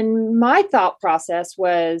my thought process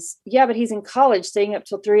was, yeah, but he's in college, staying up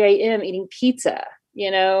till 3 a.m. eating pizza.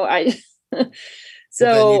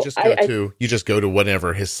 So you just go to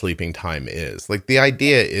whatever his sleeping time is. Like, the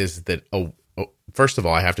idea is that, first of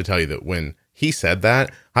all, I have to tell you that when he said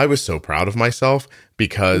that, I was so proud of myself,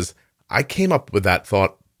 because I came up with that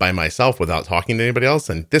thought by myself without talking to anybody else.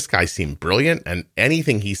 And this guy seemed brilliant. And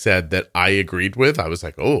anything he said that I agreed with, I was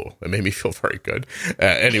like, oh, it made me feel very good.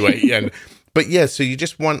 Anyway. But yeah, so you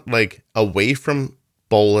just want, like, away from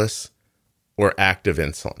bolus or active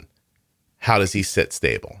insulin, how does he sit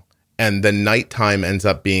stable? And the nighttime ends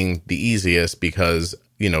up being the easiest, because,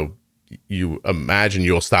 you imagine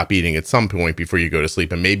you'll stop eating at some point before you go to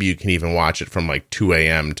sleep. And maybe you can even watch it from like 2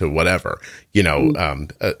 a.m. to whatever,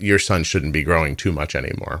 your son shouldn't be growing too much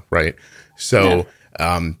anymore. Right. So,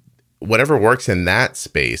 whatever works in that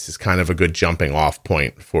space is kind of a good jumping off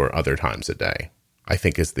point for other times a day, I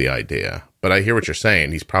think, is the idea. But I hear what you're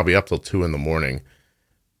saying. He's probably up till 2 a.m.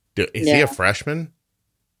 Is he a freshman?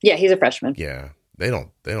 Yeah, he's a freshman. Yeah. They don't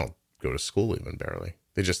go to school even barely.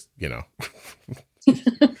 They just, you're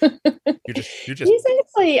just. He's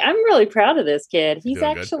actually, I'm really proud of this kid. He's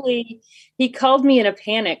actually, he called me in a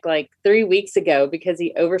panic like 3 weeks ago because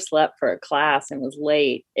he overslept for a class and was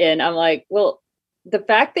late. And I'm like, well, the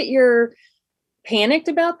fact that you're panicked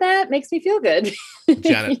about that makes me feel good.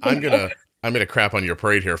 Janet, I'm gonna crap on your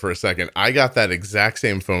parade here for a second. I got that exact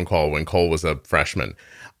same phone call when Cole was a freshman.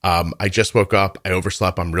 I just woke up. I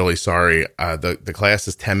overslept. I'm really sorry. The class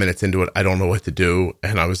is 10 minutes into it. I don't know what to do.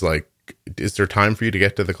 And I was like, is there time for you to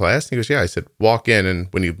get to the class? And he goes, yeah. I said, walk in, and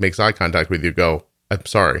when he makes eye contact with you, go, I'm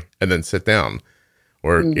sorry, and then sit down,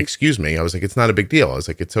 or excuse me. I was like, it's not a big deal. I was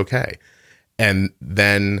like, it's okay. And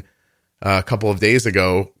then a couple of days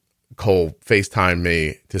ago, Cole FaceTimed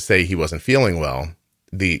me to say he wasn't feeling well.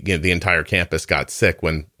 The entire campus got sick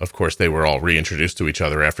when, of course, they were all reintroduced to each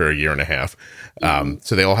other after a year and a half.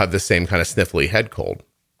 So they all have the same kind of sniffly head cold.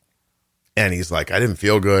 And he's like, I didn't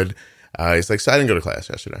feel good. He's like, so I didn't go to class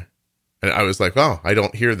yesterday. And I was like, oh, I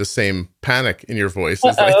don't hear the same panic in your voice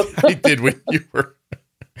as I did when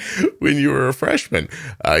you were a freshman.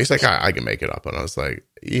 He's like, I can make it up. And I was like,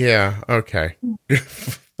 yeah, okay.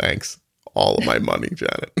 Thanks. All of my money,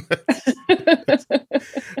 Janet.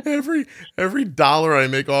 every dollar I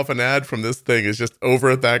make off an ad from this thing is just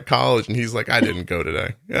over at that college. And he's like, I didn't go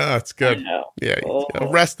today. Yeah, it's good. Yeah,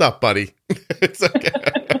 rest up, buddy. It's okay.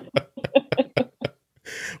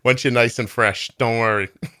 Want you nice and fresh. Don't worry.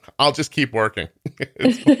 I'll just keep working.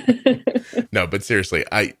 No, but seriously,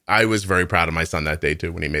 I was very proud of my son that day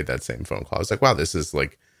too when he made that same phone call. I was like, wow, this is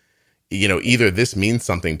like, either this means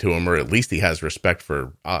something to him or at least he has respect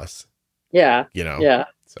for us. Yeah. Yeah.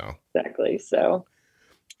 So exactly. So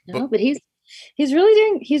no, but he's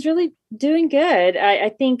really doing good. I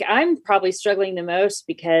think I'm probably struggling the most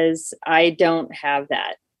because I don't have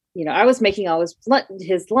that. I was making all his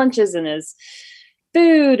lunches and his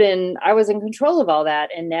food, and I was in control of all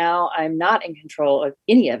that, and now I'm not in control of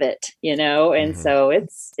any of it, and so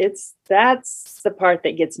that's the part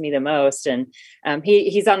that gets me the most. And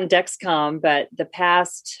he's on Dexcom, but the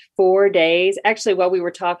past 4 days, actually while we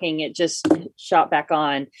were talking, it just shot back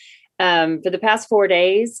on. For the past 4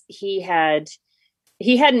 days, he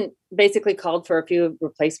hadn't basically called for a few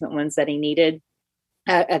replacement ones that he needed.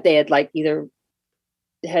 They had either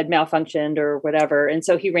had malfunctioned or whatever, and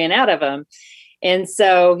so he ran out of them. And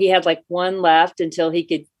so he had one left until he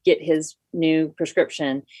could get his new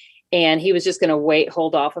prescription. And he was just going to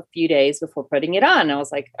hold off a few days before putting it on. And I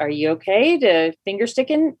was like, are you okay to finger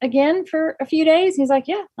sticking again for a few days? And he's like,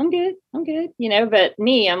 yeah, I'm good. But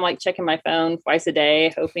me, I'm checking my phone twice a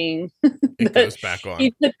day, hoping it goes back on.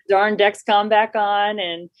 He put the darn Dexcom back on.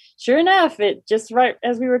 And sure enough, it just right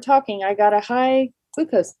as we were talking, I got a high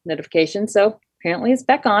glucose notification. So apparently it's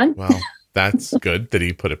back on. Wow. That's good that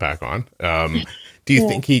he put it back on. Do you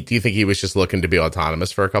think he was just looking to be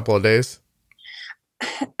autonomous for a couple of days?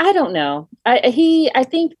 I don't know. I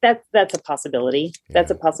think that's a possibility. Yeah.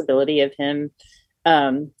 That's a possibility of him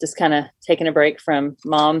just kind of taking a break from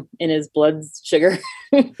mom and his blood sugar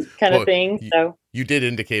kind of thing. So you did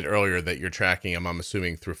indicate earlier that you're tracking him, I'm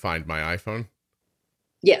assuming, through Find My iPhone.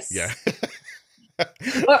 Yes. Yeah.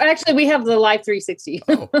 Well, actually, we have the Live 360.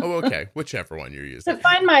 oh, okay. Whichever one you're using. So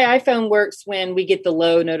Find My iPhone works when we get the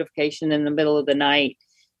low notification in the middle of the night.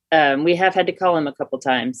 We have had to call him a couple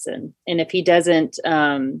times, and if he doesn't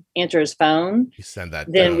answer his phone, you send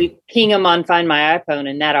that. Then we ping him on Find My iPhone,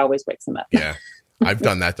 and that always wakes him up. Yeah, I've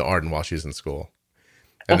done that to Arden while she's in school,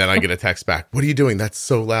 and then I get a text back. What are you doing? That's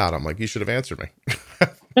so loud. I'm like, you should have answered me.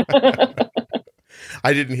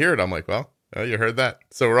 I didn't hear it. I'm like, well. Oh, you heard that.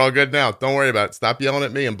 So we're all good now. Don't worry about it. Stop yelling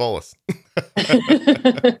at me and bolus. We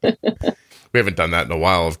haven't done that in a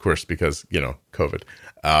while, of course, because, COVID.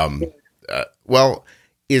 Well,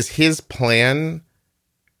 is his plan,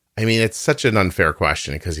 I mean, it's such an unfair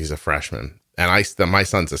question because he's a freshman and my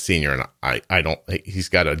son's a senior and he's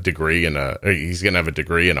got a degree he's going to have a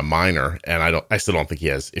degree and a minor. And I still don't think he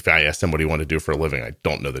has, if I asked him what he wanted to do for a living, I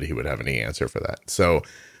don't know that he would have any answer for that. So,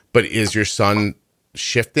 but is your son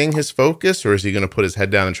shifting his focus, or is he going to put his head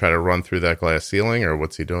down and try to run through that glass ceiling, or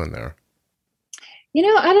what's he doing there?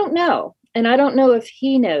 I don't know. And I don't know if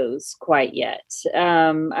he knows quite yet.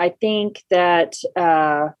 I think that,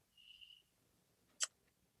 I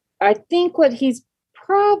think what he's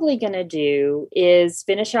probably going to do is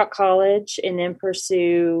finish out college and then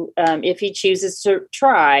pursue, if he chooses to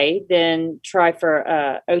try, then try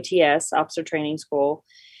for OTS, Officer Training School,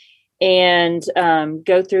 and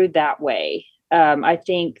go through that way. I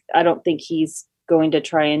don't think he's going to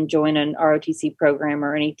try and join an ROTC program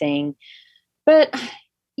or anything, but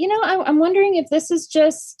I'm wondering if this is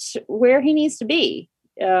just where he needs to be.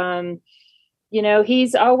 My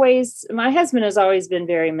husband has always been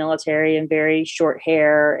very military and very short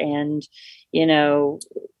hair and,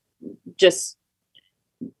 just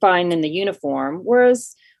fine in the uniform.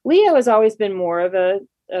 Whereas Leo has always been more of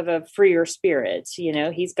a freer spirit.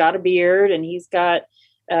 He's got a beard and he's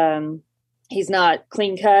not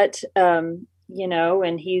clean cut, and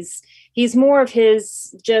he's more of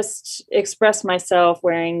his just express myself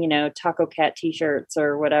wearing, Taco Cat t-shirts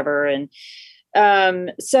or whatever. And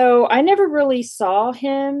so I never really saw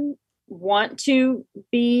him want to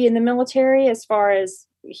be in the military, as far as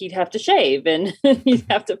he'd have to shave and he'd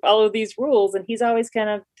have to follow these rules. And he's always kind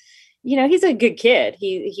of, he's a good kid.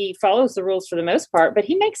 He follows the rules for the most part, but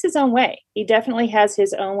he makes his own way. He definitely has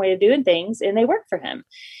his own way of doing things, and they work for him.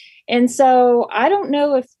 And so I don't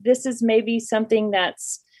know if this is maybe something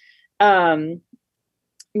that's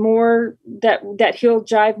more that he'll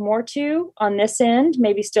jive more to on this end,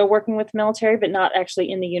 maybe still working with the military, but not actually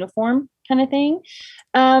in the uniform kind of thing.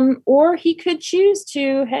 Or he could choose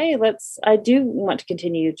to, hey, I do want to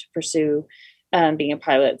continue to pursue being a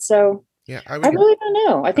pilot. So yeah, I really don't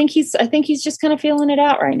know. I think he's just kind of feeling it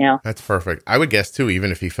out right now. That's perfect. I would guess too,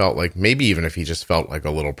 even if he felt like, maybe even if he just felt like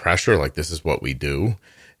a little pressure, like this is what we do,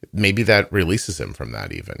 maybe that releases him from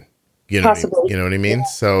that even. Possibly. You know what I mean? Yeah.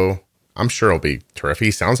 So I'm sure it'll be terrific.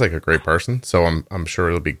 He sounds like a great person. So I'm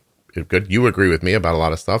sure good. You agree with me about a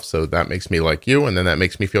lot of stuff, so that makes me like you, and then that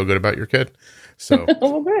makes me feel good about your kid. So,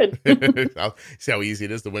 well, good. See how easy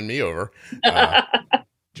it is to win me over.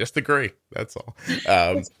 Just agree. That's all.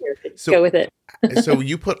 So go with it. So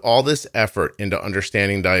you put all this effort into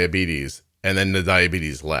understanding diabetes, and then the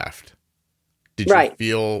diabetes left. Did you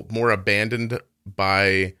feel more abandoned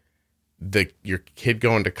by your kid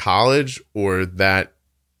going to college, or that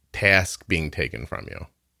task being taken from you?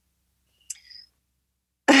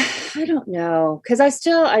 I don't know, because I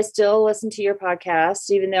still listen to your podcast,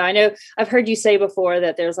 even though I know I've heard you say before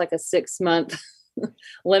that there's like a 6-month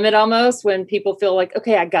limit almost when people feel like,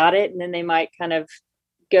 okay, I got it, and then they might kind of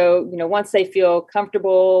go, once they feel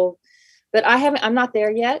comfortable. But I'm not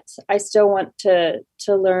there yet. I still want to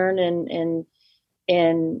learn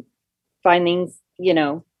and find things,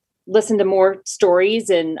 listen to more stories.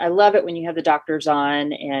 And I love it when you have the doctors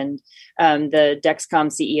on and the Dexcom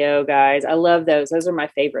CEO guys. I love those. Those are my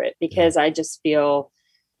favorite, because I just feel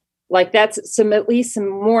like that's at least some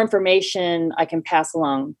more information I can pass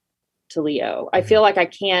along to Leo. I feel like I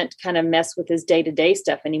can't kind of mess with his day-to-day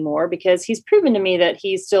stuff anymore, because he's proven to me that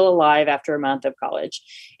he's still alive after a month of college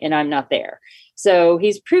and I'm not there. So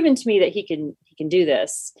he's proven to me that he can do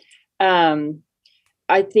this.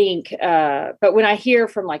 I think, but when I hear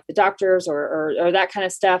from like the doctors or that kind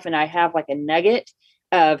of stuff, and I have like a nugget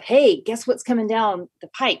of, hey, guess what's coming down the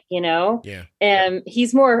pike, and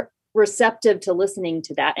he's more receptive to listening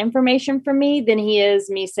to that information from me than he is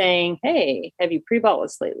me saying, hey, have you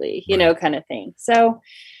pre-bolus lately, kind of thing. So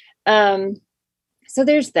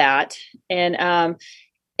there's that. And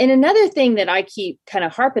another thing that I keep kind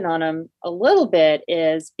of harping on him a little bit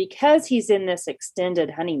is because he's in this extended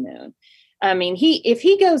honeymoon. I mean, if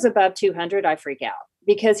he goes above 200, I freak out,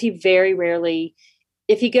 because he very rarely,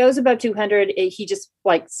 if he goes above 200, he just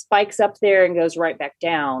like spikes up there and goes right back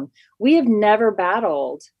down. We have never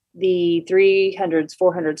battled the 300s,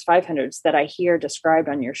 400s, 500s that I hear described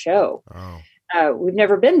on your show. Oh. We've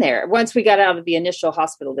never been there once we got out of the initial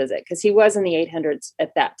hospital visit, because he was in the 800s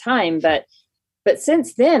at that time. But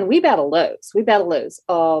since then, we battle lows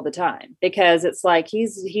all the time, because it's like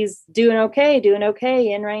he's doing okay,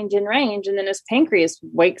 in range. And then his pancreas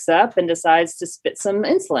wakes up and decides to spit some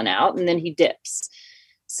insulin out, and then he dips.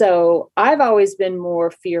 So I've always been more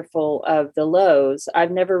fearful of the lows.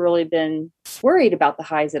 I've never really been worried about the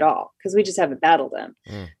highs at all, because we just haven't battled them.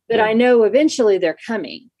 But I know eventually they're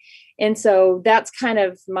coming. And so that's kind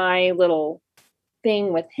of my little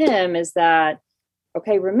thing with him, is that,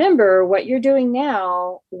 okay, remember what you're doing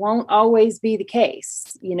now won't always be the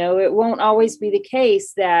case. It won't always be the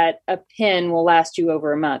case that a pen will last you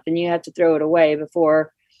over a month and you have to throw it away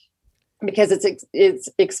because it's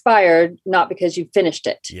expired, not because you finished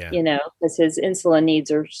it, because his insulin needs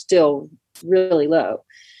are still really low.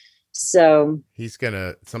 So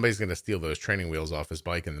somebody's going to steal those training wheels off his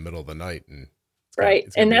bike in the middle of the night. And right.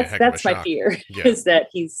 And that's my fear, is that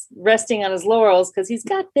he's resting on his laurels because he's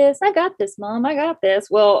got this. I got this, Mom. I got this.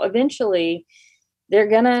 Well, eventually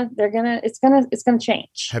it's gonna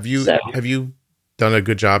change. Have you done a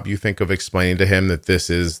good job, you think, of explaining to him that this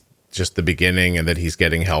is just the beginning and that he's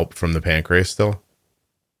getting help from the pancreas still?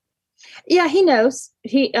 Yeah, he knows.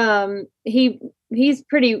 He's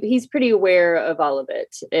pretty aware of all of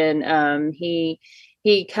it. And he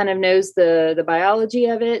kind of knows the biology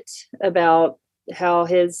of it, about how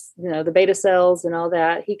his, the beta cells and all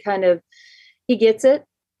that. He gets it.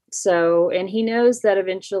 So, and he knows that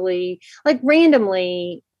eventually, like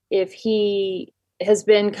randomly, if he has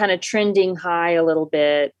been kind of trending high a little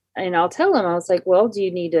bit, and I'll tell him, I was like, well, do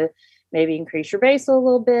you need to maybe increase your basal a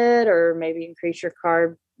little bit, or maybe increase your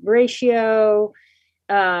carb ratio?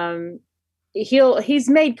 He's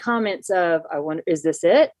made comments of, I wonder, is this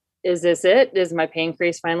it? Is this it? Is my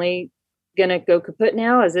pancreas finally going to go kaput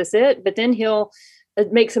now? Is this it? But then he'll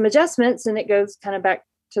make some adjustments and it goes kind of back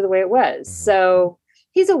to the way it was. Mm-hmm. So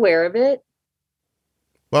he's aware of it.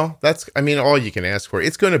 Well, all you can ask for.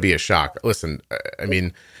 It's going to be a shock. Listen,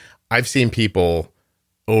 I've seen people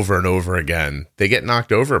over and over again, they get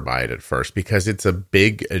knocked over by it at first because it's a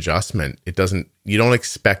big adjustment. You don't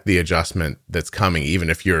expect the adjustment that's coming, even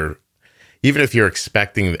if you're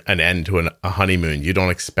expecting an end to a honeymoon, you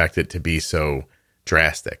don't expect it to be so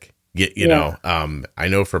drastic. You know, I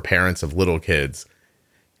know for parents of little kids,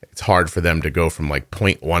 it's hard for them to go from like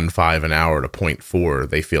 0.15 an hour to 0.4.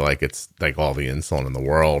 They feel like it's like all the insulin in the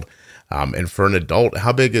world. And for an adult,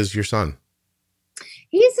 how big is your son?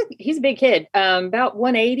 He's a big kid, about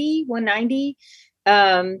 180, 190.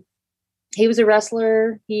 He was a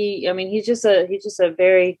wrestler. He's just a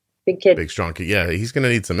very big kid. Big, strong kid. Yeah, he's going to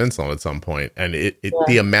need some insulin at some point. And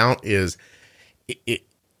the amount is,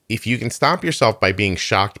 if you can stop yourself by being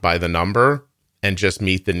shocked by the number and just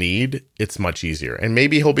meet the need, it's much easier. And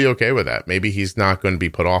maybe he'll be okay with that. Maybe he's not going to be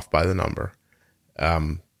put off by the number.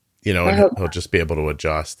 And he'll just be able to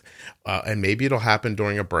adjust. And maybe it'll happen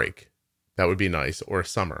during a break. That would be nice. Or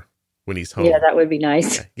summer when he's home. Yeah, that would be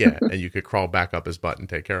nice. Yeah. And you could crawl back up his butt and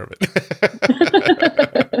take care of it.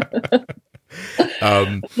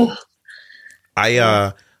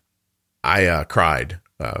 I cried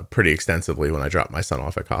pretty extensively when I dropped my son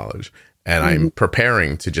off at college, and I'm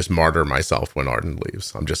preparing to just martyr myself when Arden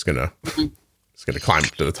leaves. I'm just gonna climb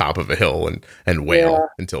to the top of a hill and wail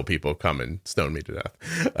until people come and stone me to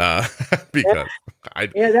death. Because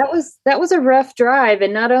that was a rough drive,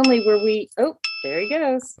 and not only were we there he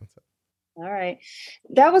goes. All right,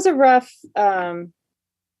 that was a rough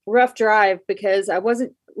drive because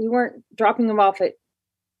we weren't dropping him off at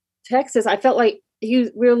Texas. I felt like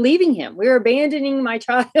we were leaving him. We were abandoning my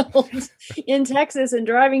child in Texas and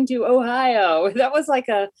driving to Ohio. That was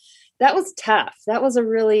tough. That was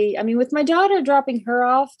with my daughter, dropping her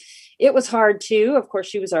off, it was hard too. Of course,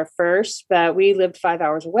 she was our first, but we lived 5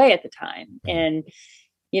 hours away at the time. And,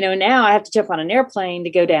 now I have to jump on an airplane to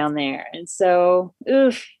go down there. And so,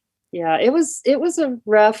 it was a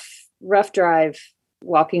rough drive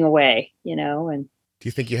walking away, and. Do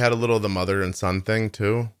you think you had a little of the mother and son thing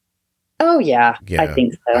too? Oh, yeah, I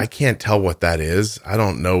think so. I can't tell what that is. I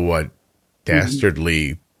don't know what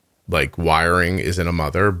dastardly wiring is in a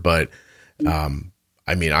mother, but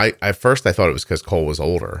at first I thought it was because Cole was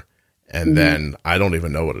older, and then I don't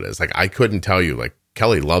even know what it is. I couldn't tell you.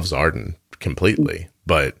 Kelly loves Arden completely,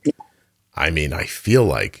 but I feel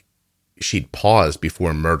like she'd pause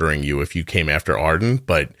before murdering you if you came after Arden,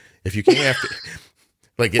 but if you came after...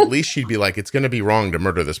 at least she'd be like, it's going to be wrong to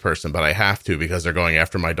murder this person, but I have to because they're going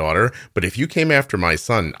after my daughter. But if you came after my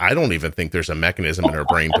son, I don't even think there's a mechanism in her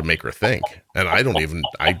brain to make her think. And I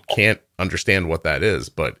can't understand what that is,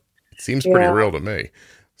 but it seems pretty real to me.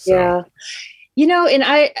 So. Yeah.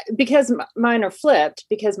 And because mine are flipped,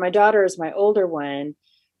 because my daughter is my older one.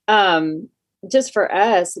 Just for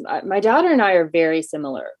us, my daughter and I are very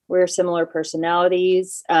similar. We're similar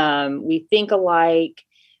personalities. We think alike.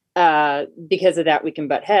 Because of that, we can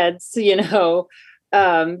butt heads,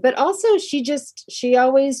 but also she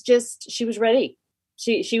was ready.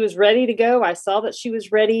 She was ready to go. I saw that she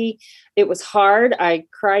was ready. It was hard. I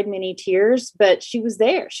cried many tears, but she was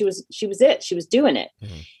there. She was it. She was doing it.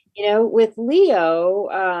 With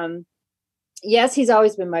Leo, yes, he's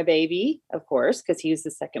always been my baby, of course, because he was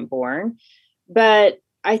the second born, but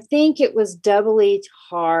I think it was doubly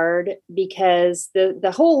hard because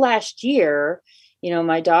the whole last year,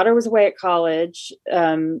 my daughter was away at college.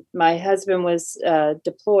 My husband was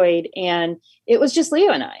deployed, and it was just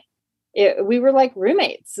Leo and I. We were like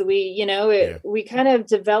roommates. We kind of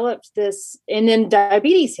developed this, and then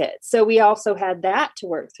diabetes hit. So we also had that to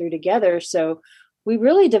work through together. So we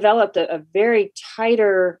really developed a very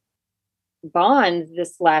tighter bond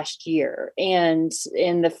this last year. And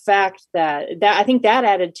the fact that I think that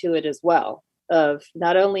added to it as well, of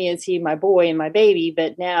not only is he my boy and my baby,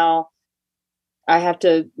 but now I have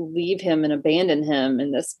to leave him and abandon him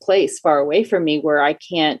in this place far away from me where I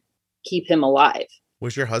can't keep him alive.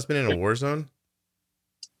 Was your husband in a war zone?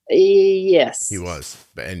 Yes, he was,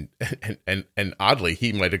 and oddly,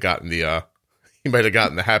 he might have gotten the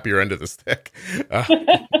happier end of the stick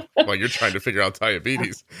while you're trying to figure out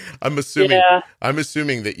diabetes. I'm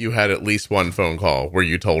assuming that you had at least one phone call where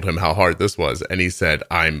you told him how hard this was, and he said,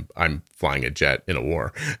 "I'm flying a jet in a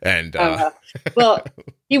war." And well,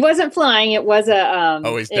 he wasn't flying. It was it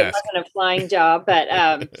desk. wasn't a flying job, but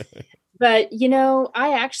I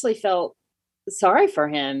actually felt sorry for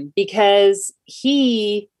him because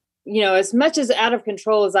he, as much as out of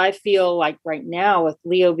control as I feel like right now with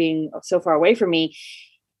Leo being so far away from me,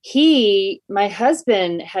 my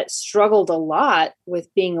husband had struggled a lot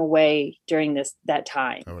with being away during that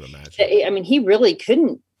time. I would imagine. He really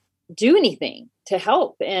couldn't do anything to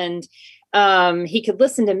help. And he could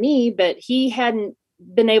listen to me, but he hadn't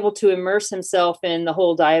been able to immerse himself in the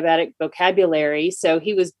whole diabetic vocabulary. So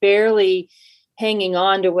he was barely hanging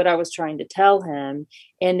on to what I was trying to tell him.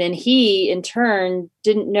 And then he, in turn,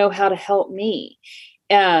 didn't know how to help me,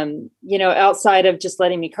 outside of just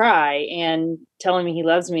letting me cry and telling me he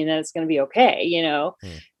loves me and that it's going to be okay,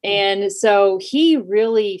 And so he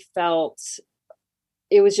really felt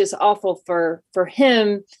it was just awful for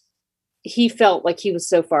him. He felt like he was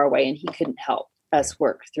so far away and he couldn't help us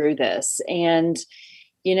work through this. And,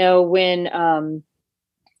 when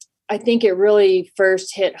I think it really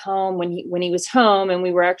first hit home when he was home, and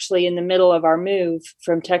we were actually in the middle of our move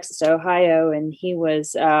from Texas to Ohio, and he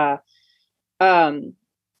was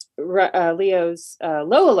Leo's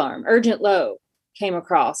low alarm, urgent low, came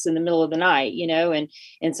across in the middle of the night,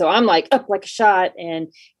 and so I'm like up like a shot,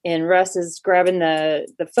 and Russ is grabbing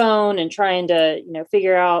the phone and trying to,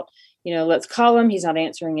 figure out, let's call him. He's not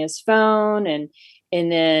answering his phone. And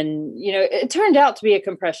then, it turned out to be a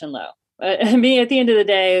compression low. I mean, at the end of the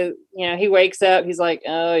day, he wakes up, he's like,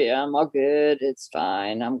 oh yeah, I'm all good. It's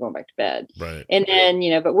fine. I'm going back to bed. Right. And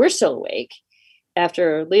then, but we're still awake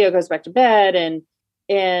after Leo goes back to bed. And,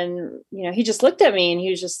 he just looked at me and he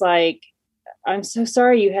was just like, I'm so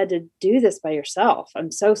sorry you had to do this by yourself.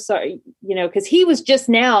 I'm so sorry, because he was just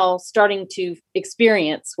now starting to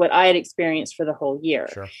experience what I had experienced for the whole year.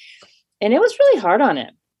 Sure. And it was really hard on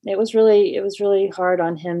him. It was really hard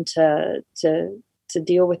on him to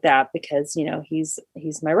deal with that because, he's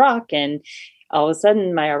my rock, and all of a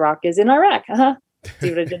sudden my rock is in Iraq. See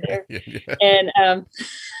what I did there? Yeah. And,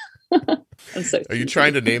 I'm so Are you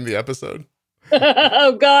trying to name the episode?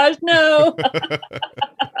 Oh gosh, no.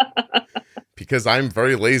 Because I'm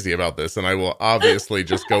very lazy about this, and I will obviously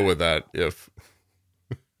just go with that if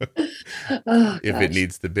it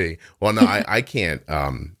needs to be. Well, no, I can't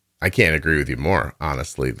agree with you more,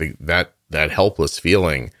 honestly. That helpless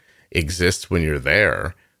feeling exists when you're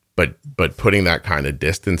there, but putting that kind of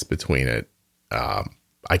distance between it,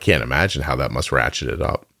 I can't imagine how that must ratchet it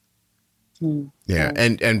up. Yeah.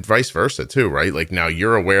 And vice versa too, right? Like now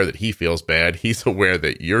you're aware that he feels bad. He's aware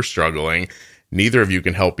that you're struggling. Neither of you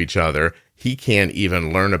can help each other. He can't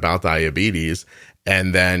even learn about diabetes.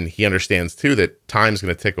 And then he understands too that time's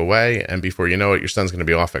going to tick away. And before you know it, your son's going to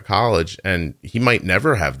be off at college, and he might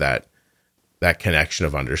never have that connection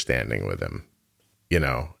of understanding with him,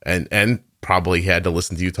 and probably had to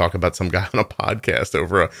listen to you talk about some guy on a podcast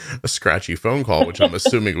over a scratchy phone call, which I'm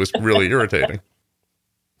assuming was really irritating.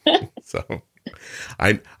 So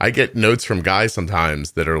I get notes from guys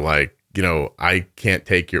sometimes that are like, I can't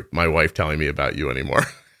take my wife telling me about you anymore.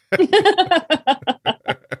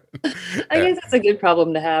 I guess that's a good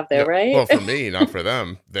problem to have there, right? Well, for me, not for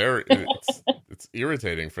them. It's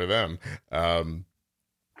irritating for them.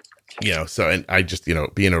 So, and I just,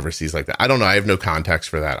 being overseas like that, I don't know. I have no context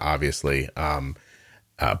for that, obviously.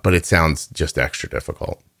 But it sounds just extra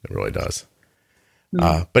difficult. It really does.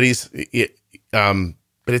 But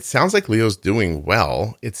it sounds like Leo's doing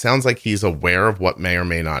well. It sounds like he's aware of what may or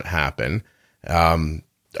may not happen.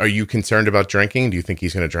 Are you concerned about drinking? Do you think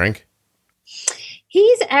he's going to drink?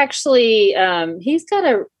 He's actually, he's got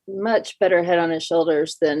a much better head on his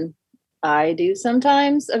shoulders than I do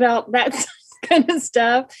sometimes about that kind of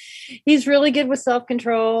stuff. He's really good with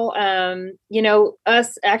self-control.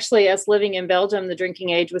 Us living in Belgium, the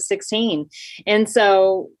drinking age was 16. And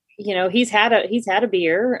so, he's had a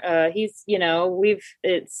beer.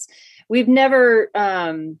 We've never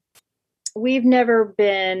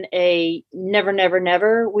been a never, never,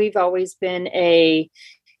 never. We've always been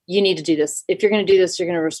you need to do this. If you're going to do this, you're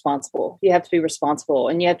going to be responsible. You have to be responsible,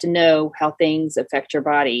 and you have to know how things affect your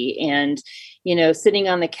body. And, sitting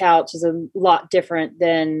on the couch is a lot different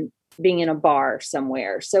than being in a bar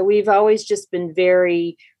somewhere. So we've always just been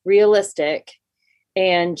very realistic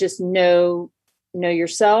and just know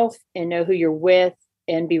yourself and know who you're with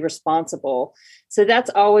and be responsible. So that's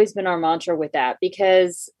always been our mantra with that,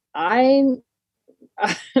 because I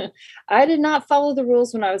did not follow the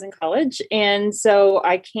rules when I was in college. And so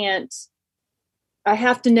I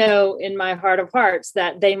have to know in my heart of hearts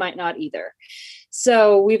that they might not either.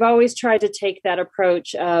 So we've always tried to take that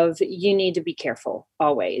approach of you need to be careful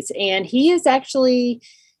always. And he is actually,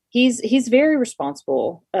 he's very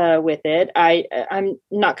responsible with it. I'm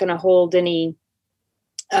not going to hold any,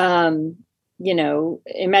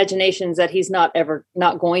 imaginations that he's not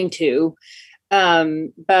going to.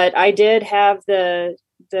 But I did have the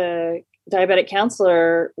diabetic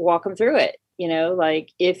counselor walk him through it.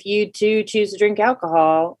 Like if you do choose to drink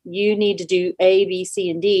alcohol, you need to do A, B, C,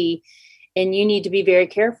 and D, and you need to be very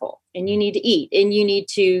careful, and you need to eat, and you need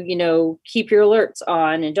to, keep your alerts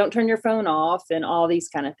on, and don't turn your phone off, and all these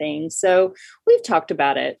kind of things. So we've talked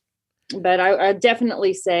about it, but I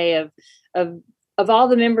definitely say of all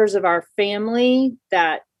the members of our family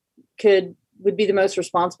that would be the most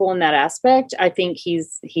responsible in that aspect, I think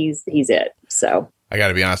he's it. So I got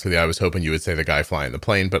to be honest with you. I was hoping you would say the guy flying the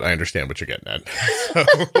plane, but I understand what you're getting at.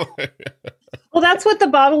 Well, that's what the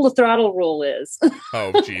bottle to throttle rule is.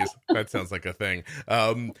 Oh, geez. That sounds like a thing.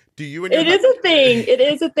 Do you and your It is a thing. It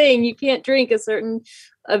is a thing. You can't drink a certain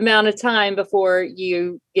amount of time before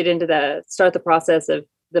you get into start the process of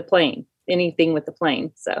the plane, anything with the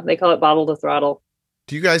plane. So they call it bottle to throttle.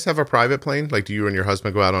 Do you guys have a private plane? Like, do you and your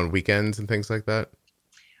husband go out on weekends and things like that?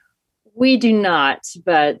 We do not,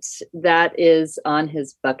 but that is on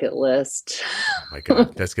his bucket list. My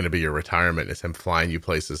God, that's going to be your retirement, is him flying you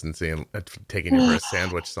places and taking you for a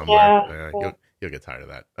sandwich somewhere. You'll get tired of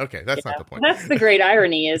that. Okay, that's not the point. That's the great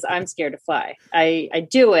irony is I'm scared to fly. I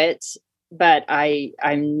do it, but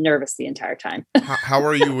I'm nervous the entire time. How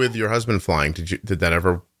are you with your husband flying?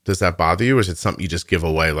 Does that bother you? Or is it something you just give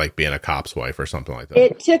away, like being a cop's wife or something like that?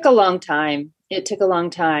 It took a long time.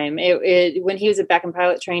 When he was at back in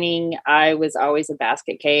pilot training, I was always a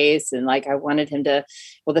basket case. And like, I wanted him to,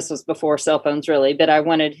 well, this was before cell phones really, but I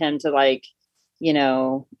wanted him to like,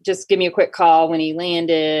 just give me a quick call when he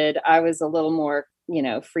landed. I was a little more,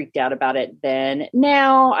 freaked out about it then.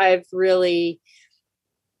 Now I've really,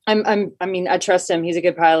 I trust him. He's a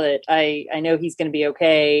good pilot. I know he's going to be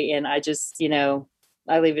okay. And I just,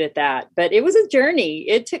 I leave it at that. But it was a journey.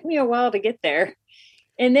 It took me a while to get there.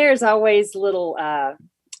 And there's always little,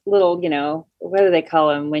 what do they call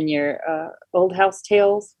them when you're old house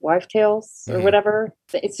tales, wife tales, or whatever,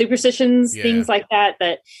 superstitions, things like that,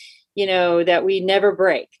 that we never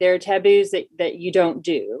break. There are taboos that you don't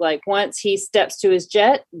do. Like once he steps to his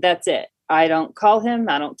jet, that's it. I don't call him.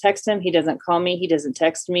 I don't text him. He doesn't call me. He doesn't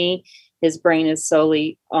text me. His brain is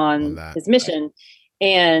solely on his mission.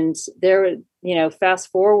 And there, fast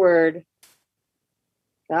forward,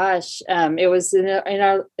 it was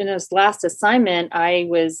in his last assignment, I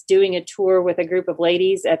was doing a tour with a group of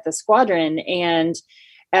ladies at the squadron. And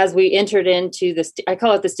as we entered into I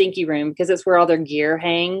call it the stinky room because it's where all their gear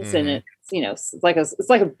hangs. And it's, it's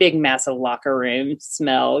like a big, massive locker room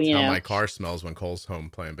smell, How my car smells when Cole's home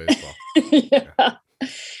playing baseball. Yeah.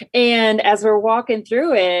 And as we're walking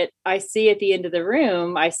through it, I see at the end of the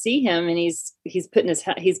room, I see him and he's getting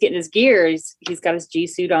his gear. He's got his G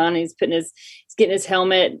suit on. He's getting his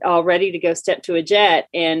helmet all ready to go step to a jet.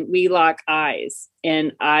 And we lock eyes.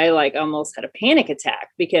 And I like almost had a panic attack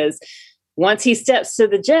because once he steps to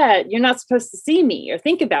the jet, you're not supposed to see me or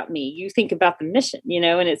think about me. You think about the mission,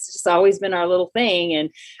 and it's just always been our little thing. And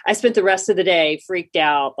I spent the rest of the day freaked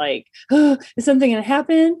out, like, oh, is something going to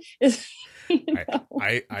happen? And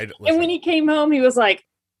when he came home, he was like,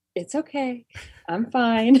 it's okay. I'm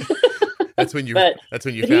fine. That's when you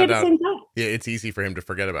found out. Yeah, it's easy for him to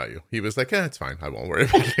forget about you. He was like, it's fine. I won't worry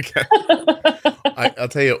about it again. I'll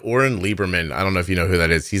tell you, Oren Lieberman, I don't know if you know who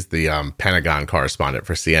that is. He's the Pentagon correspondent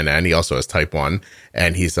for CNN. He also has Type 1,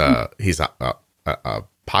 and he's a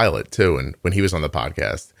pilot too. And when he was on the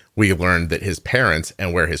podcast, we learned that his parents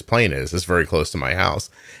and where his plane is very close to my house.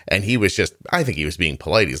 And he was I think he was being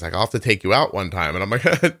polite. He's like, I'll have to take you out one time. And I'm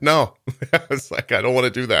like, no. I was like, I don't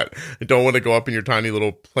want to do that. I don't want to go up in your tiny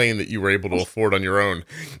little plane that you were able to afford on your own.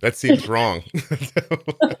 That seems wrong.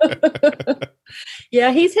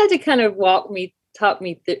 Yeah, he's had to kind of talk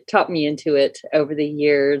me into it over the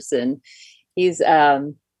years. And he's,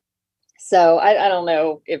 so I don't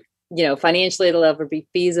know if, financially it'll ever be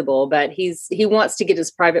feasible, but he wants to get his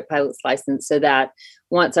private pilot's license so that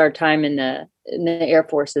once our time in the Air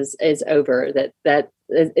Force is over, that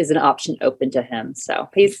is an option open to him. So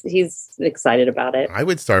he's excited about it. I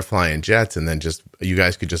would start flying jets and then you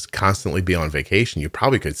guys could just constantly be on vacation. You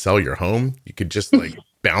probably could sell your home. You could just like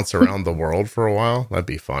bounce around the world for a while. That'd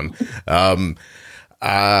be fun.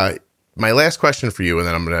 My last question for you, and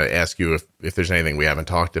then I'm going to ask you if there's anything we haven't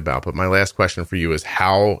talked about, but my last question for you is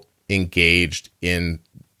how engaged in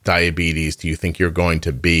diabetes do you think you're going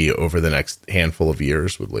to be over the next handful of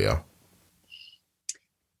years with Leo?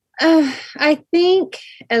 I think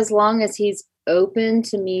as long as he's open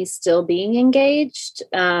to me still being engaged,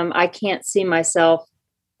 I can't see myself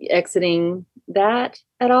exiting that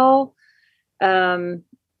at all.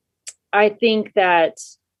 I think that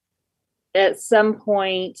at some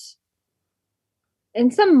point,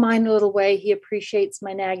 in some minor little way, he appreciates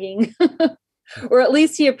my nagging. Or at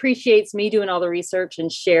least he appreciates me doing all the research and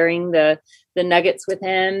sharing the nuggets with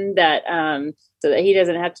him so that he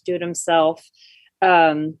doesn't have to do it himself.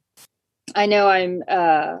 I know I'm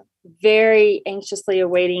very anxiously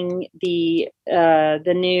awaiting the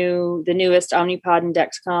newest Omnipod and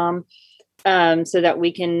Dexcom so that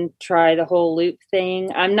we can try the whole loop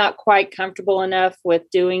thing. I'm not quite comfortable enough with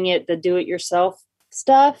doing the do-it-yourself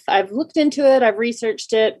stuff. I've looked into it, I've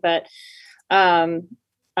researched it, but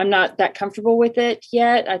I'm not that comfortable with it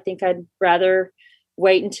yet. I think I'd rather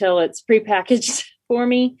wait until it's prepackaged for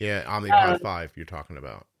me. Yeah, Omnipod 5 you're talking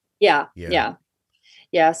about. Yeah.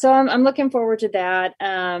 So I'm looking forward to that.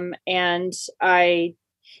 And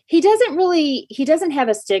he doesn't have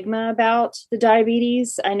a stigma about the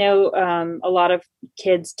diabetes. I know a lot of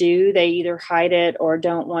kids do. They either hide it or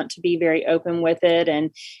don't want to be very open with it.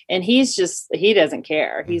 And he doesn't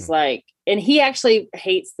care. He's like, and he actually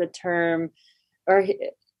hates the term, or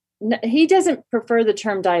he doesn't prefer the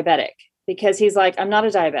term diabetic because he's like, I'm not a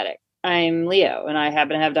diabetic. I'm Leo and I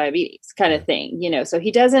happen to have diabetes kind of thing, so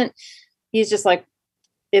he's just like,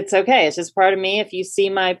 it's okay. It's just part of me. If you see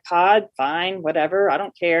my pod, fine, whatever. I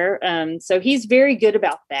don't care. So he's very good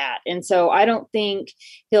about that. And so I don't think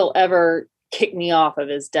he'll ever kick me off of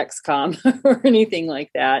his Dexcom or anything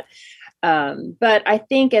like that. But I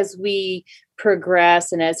think as we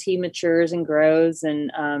progress and as he matures and grows, and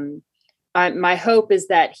my hope is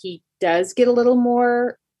that he does get a little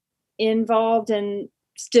more involved and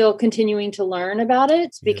still continuing to learn about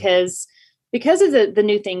it, because of the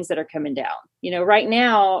new things that are coming down. Right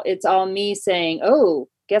now it's all me saying, oh,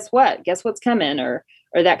 guess what's coming, or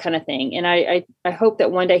that kind of thing. And I hope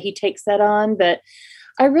that one day he takes that on, but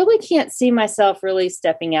I really can't see myself really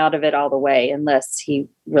stepping out of it all the way unless he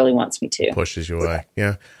really wants me to. Pushes you away.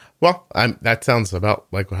 Yeah. Well, that sounds about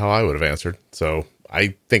like how I would have answered. So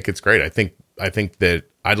I think it's great. I think that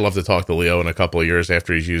I'd love to talk to Leo in a couple of years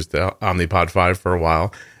after he's used the Omnipod 5 for a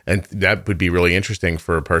while. And that would be really interesting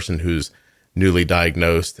for a person who's newly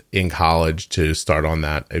diagnosed in college to start on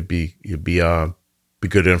that. It'd be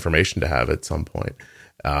good information to have at some point.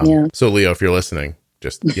 So Leo, if you're listening,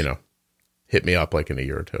 just, hit me up like in a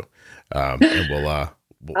year or two. And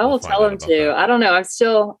I will tell him to. That. I don't know. I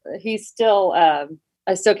still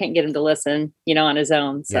can't get him to listen, on his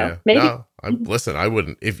own. So maybe. No, listen, I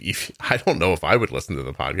wouldn't, if I don't know if I would listen to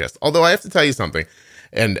the podcast, although I have to tell you something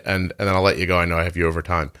and then I'll let you go. I know I have you over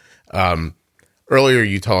time. Earlier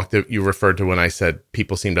you referred to when I said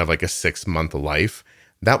people seem to have like a 6-month life.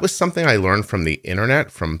 That was something I learned from the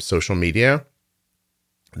internet, from social media,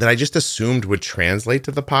 that I just assumed would translate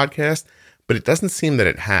to the podcast, but it doesn't seem that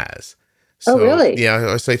it has. So, really?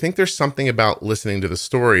 Yeah. So I think there's something about listening to the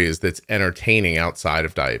stories that's entertaining outside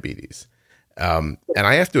of diabetes. And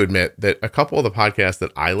I have to admit that a couple of the podcasts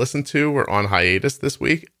that I listened to were on hiatus this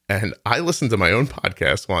week, and I listened to my own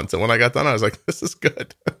podcast once. And when I got done, I was like, this is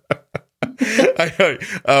good.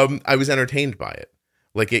 I was entertained by it.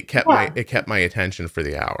 Like it kept my attention for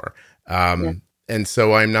the hour. And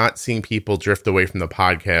so I'm not seeing people drift away from the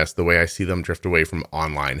podcast the way I see them drift away from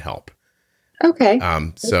online help. Okay.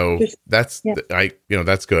 So that's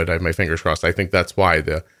that's good. I have my fingers crossed. I think that's why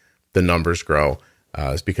the numbers grow,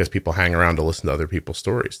 is because people hang around to listen to other people's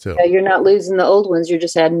stories too. Yeah, you're not losing the old ones. You're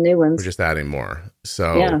just adding new ones. We're just adding more.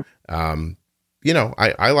 So,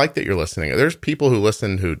 I like that you're listening. There's people who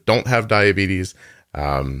listen who don't have diabetes.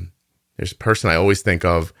 There's a person I always think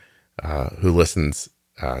of who listens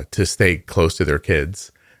to stay close to their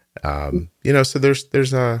kids. So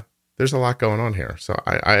there's a lot going on here. So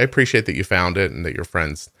I appreciate that you found it and that your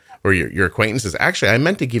friends or your acquaintances. Actually, I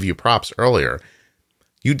meant to give you props earlier.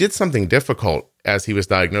 You did something difficult as he was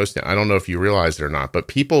diagnosed. I don't know if you realized it or not, but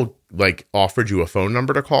people like offered you a phone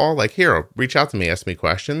number to call, like, here, reach out to me, ask me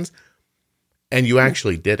questions. And you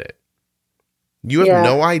actually did it. You have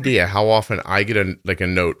no idea how often I get a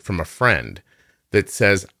note from a friend that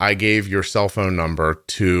says, I gave your cell phone number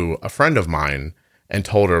to a friend of mine and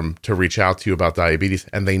told him to reach out to you about diabetes,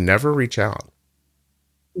 and they never reach out.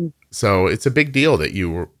 So it's a big deal that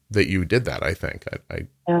you did that. I think I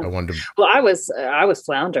wonder. Well, I was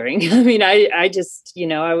floundering. I mean, I just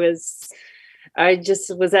was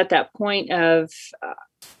at that point of,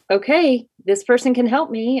 okay, this person can help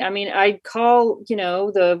me. I mean, I'd call,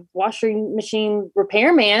 the washing machine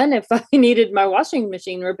repairman if I needed my washing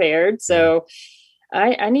machine repaired. So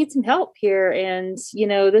I need some help here. And,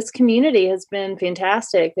 this community has been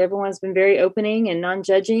fantastic. Everyone's been very opening and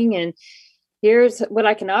non-judging, and here's what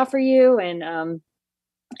I can offer you. And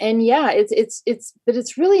yeah, but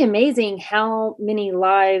it's really amazing how many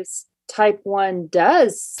lives type 1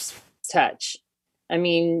 does touch. I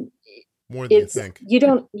mean, more than you think. You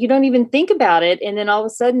don't even think about it. And then all of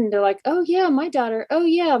a sudden they're like, oh yeah, my daughter. Oh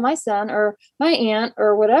yeah, my son or my aunt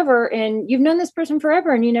or whatever. And you've known this person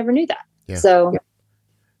forever and you never knew that. Yeah. So.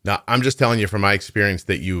 Now, I'm just telling you from my experience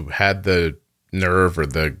that you had the nerve or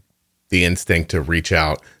the instinct to reach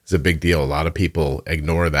out is a big deal. A lot of people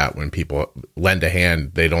ignore that. When people lend a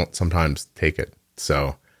hand, they don't sometimes take it.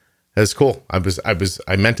 So that's cool. I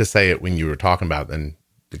meant to say it when you were talking about it, and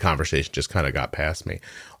the conversation just kind of got past me.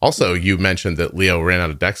 Also, you mentioned that Leo ran out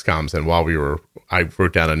of Dexcoms, and while I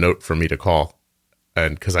wrote down a note for me to call,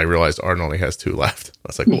 and because I realized Arden only has 2 left. I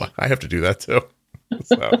was like, well, I have to do that too.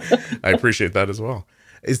 So I appreciate that as well.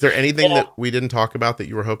 Is there anything that we didn't talk about that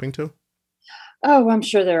you were hoping to? Oh, I'm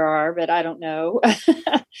sure there are, but I don't know.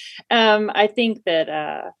 I think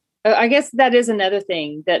that, I guess that is another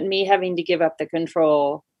thing, that me having to give up the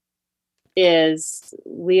control is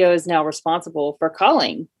Leo is now responsible for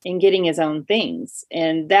calling and getting his own things.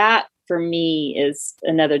 And that for me is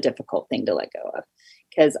another difficult thing to let go of,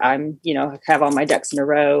 because I'm, have all my ducks in a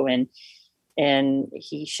row, and and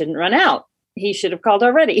he shouldn't run out. He should have called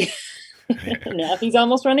already. Now he's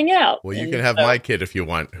almost running out. Well, you can have my kid if you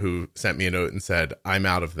want, who sent me a note and said, "I'm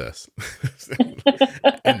out of this,"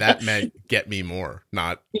 and that meant get me more,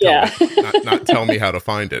 not tell me how to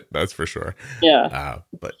find it. That's for sure. Yeah.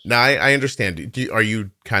 But no, I understand. Are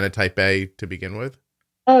you kind of type A to begin with?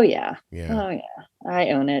 Oh yeah. Yeah. Oh yeah.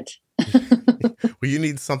 I own it. Well, you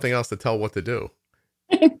need something else to tell what to do.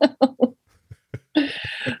 I know.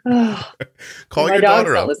 Call your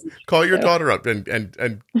daughter up. Call your daughter up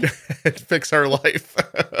and fix her life.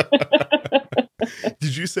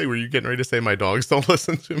 Did you say, were you getting ready to say my dogs don't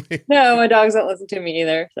listen to me? No, my dogs don't listen to me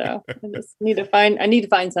either. So I just need to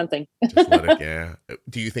find something. Just let it, yeah.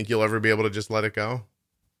 Do you think you'll ever be able to just let it go?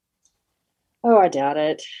 Oh, I doubt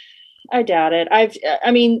it.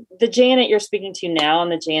 I mean, the Janet you're speaking to now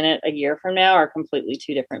and the Janet a year from now are completely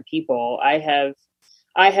two different people. I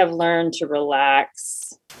have learned to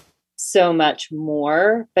relax so much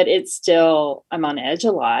more, but it's still, I'm on edge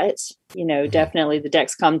a lot. Definitely the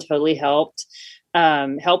Dexcom totally helped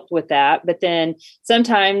with that. But then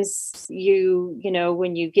sometimes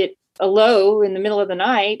when you get a low in the middle of the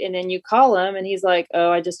night and then you call him and he's like,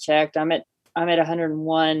 "Oh, I just checked. I'm at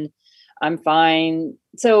 101. I'm fine."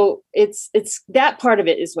 So it's that part of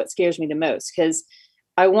it is what scares me the most, because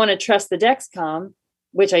I want to trust the Dexcom,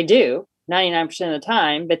 which I do 99% of the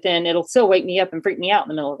time, but then it'll still wake me up and freak me out in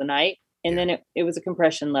the middle of the night. And then it was a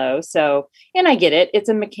compression low. So, and I get it. It's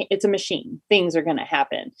a machine. Things are going to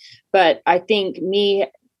happen. But I think me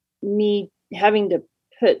having to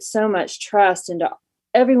put so much trust into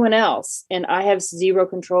everyone else and I have zero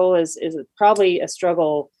control is probably a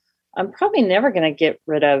struggle I'm probably never going to get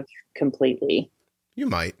rid of completely. You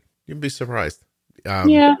might. You'd be surprised.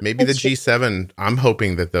 Maybe the G7, I'm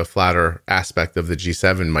hoping that the flatter aspect of the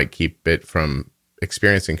G7 might keep it from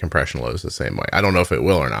experiencing compression lows the same way. I don't know if it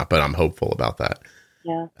will or not, but I'm hopeful about that.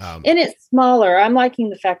 Yeah. And it's smaller. I'm liking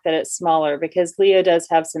the fact that it's smaller because Leo does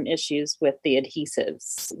have some issues with the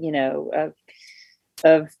adhesives,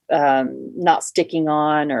 of not sticking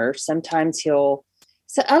on, or sometimes so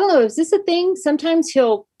I don't know, is this a thing? Sometimes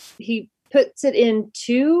he puts it in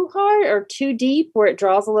too hard or too deep where it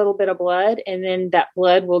draws a little bit of blood, and then that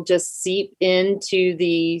blood will just seep into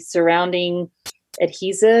the surrounding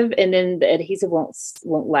adhesive, and then the adhesive won't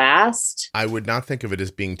last. I would not think of it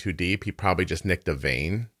as being too deep. He probably just nicked a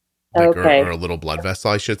vein, or a little blood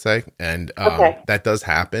vessel, I should say. And that does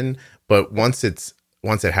happen. But once it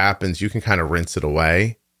happens, you can kind of rinse it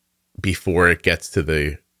away before it gets to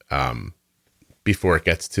the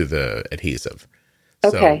adhesive.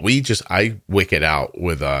 Okay. So I wick it out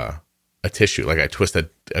with a tissue. Like I twist a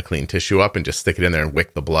clean tissue up and just stick it in there and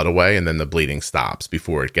wick the blood away, and then the bleeding stops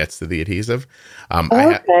before it gets to the adhesive.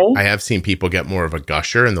 I have seen people get more of a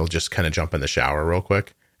gusher, and they'll just kind of jump in the shower real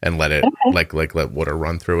quick and let it let water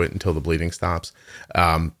run through it until the bleeding stops.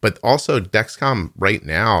 But also Dexcom right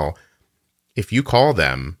now, if you call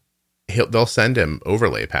them, they'll send him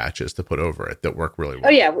overlay patches to put over it that work really well. Oh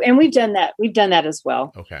yeah, and we've done that. We've done that as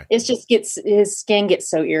well. Okay. It's just his skin gets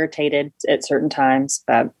so irritated at certain times.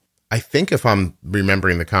 But I think if I'm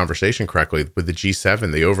remembering the conversation correctly, with the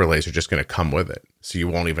G7, the overlays are just going to come with it, so you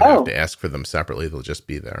won't even have to ask for them separately. They'll just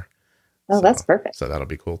be there. Oh, that's perfect. So that'll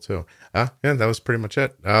be cool too. Yeah, that was pretty much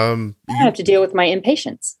it. I have to deal with my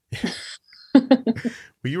impatience. Well,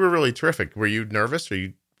 you were really terrific. Were you nervous, or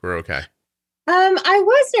you were okay? I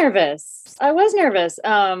was nervous.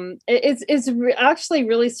 It's actually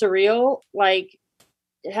really surreal, like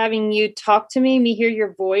having you talk to me hear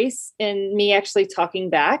your voice, and me actually talking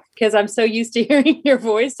back, because I'm so used to hearing your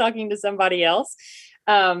voice talking to somebody else.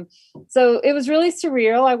 So it was really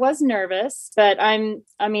surreal. I was nervous, but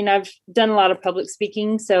I've done a lot of public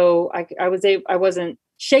speaking, so I wasn't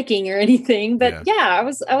shaking or anything, but I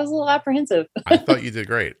was a little apprehensive. I thought you did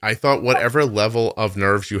great. I thought whatever level of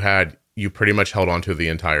nerves you had, you pretty much held on to the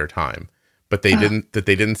entire time, but they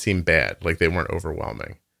didn't seem bad. Like they weren't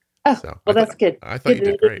overwhelming. Oh, so well, that's good. I thought you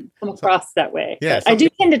did great. Come across that way. Yeah, I do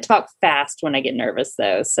tend to talk fast when I get nervous,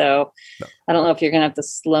 though. So I don't know if you're going to have to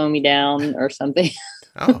slow me down or something.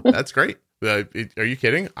 Oh, that's great. Are you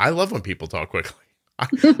kidding? I love when people talk quickly.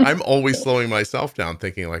 I'm always slowing myself down,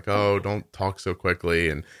 thinking like, oh, don't talk so quickly.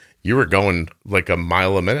 And you were going like a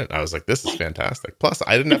mile a minute. I was like, this is fantastic. Plus,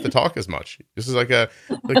 I didn't have to talk as much. This is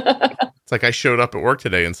it's like I showed up at work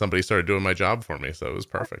today and somebody started doing my job for me. So it was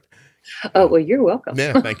perfect. Oh, well, you're welcome.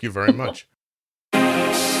 Yeah, thank you very much.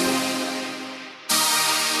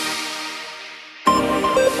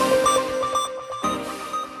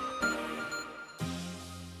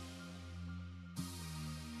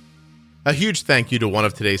 A huge thank you to one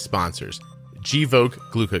of today's sponsors, Gvoke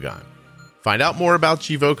Glucagon. Find out more about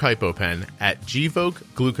Gvoke HypoPen at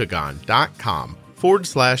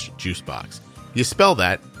gvokeglucagon.com/juicebox. You spell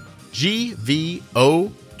that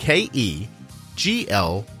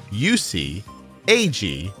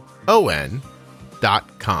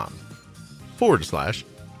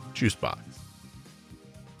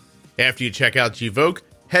After you check out Gvoke,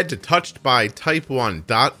 head to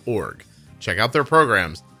touchedbytype1.org. Check out their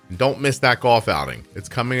programs and don't miss that golf outing. It's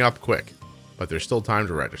coming up quick, but there's still time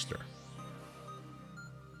to register.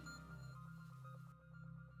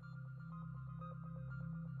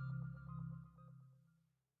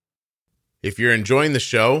 If you're enjoying the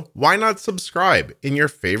show, why not subscribe in your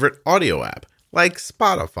favorite audio app like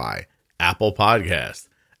Spotify, Apple Podcasts,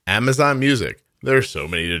 Amazon Music? There's so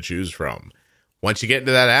many to choose from. Once you get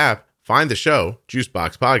into that app, find the show,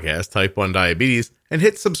 Juicebox Podcast, Type 1 Diabetes, and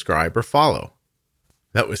hit subscribe or follow.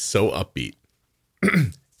 That was so upbeat.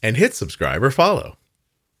 And hit subscribe or follow.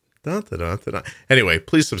 Anyway,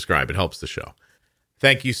 please subscribe. It helps the show.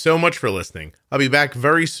 Thank you so much for listening. I'll be back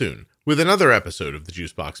very soon with another episode of the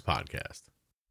Juicebox Podcast.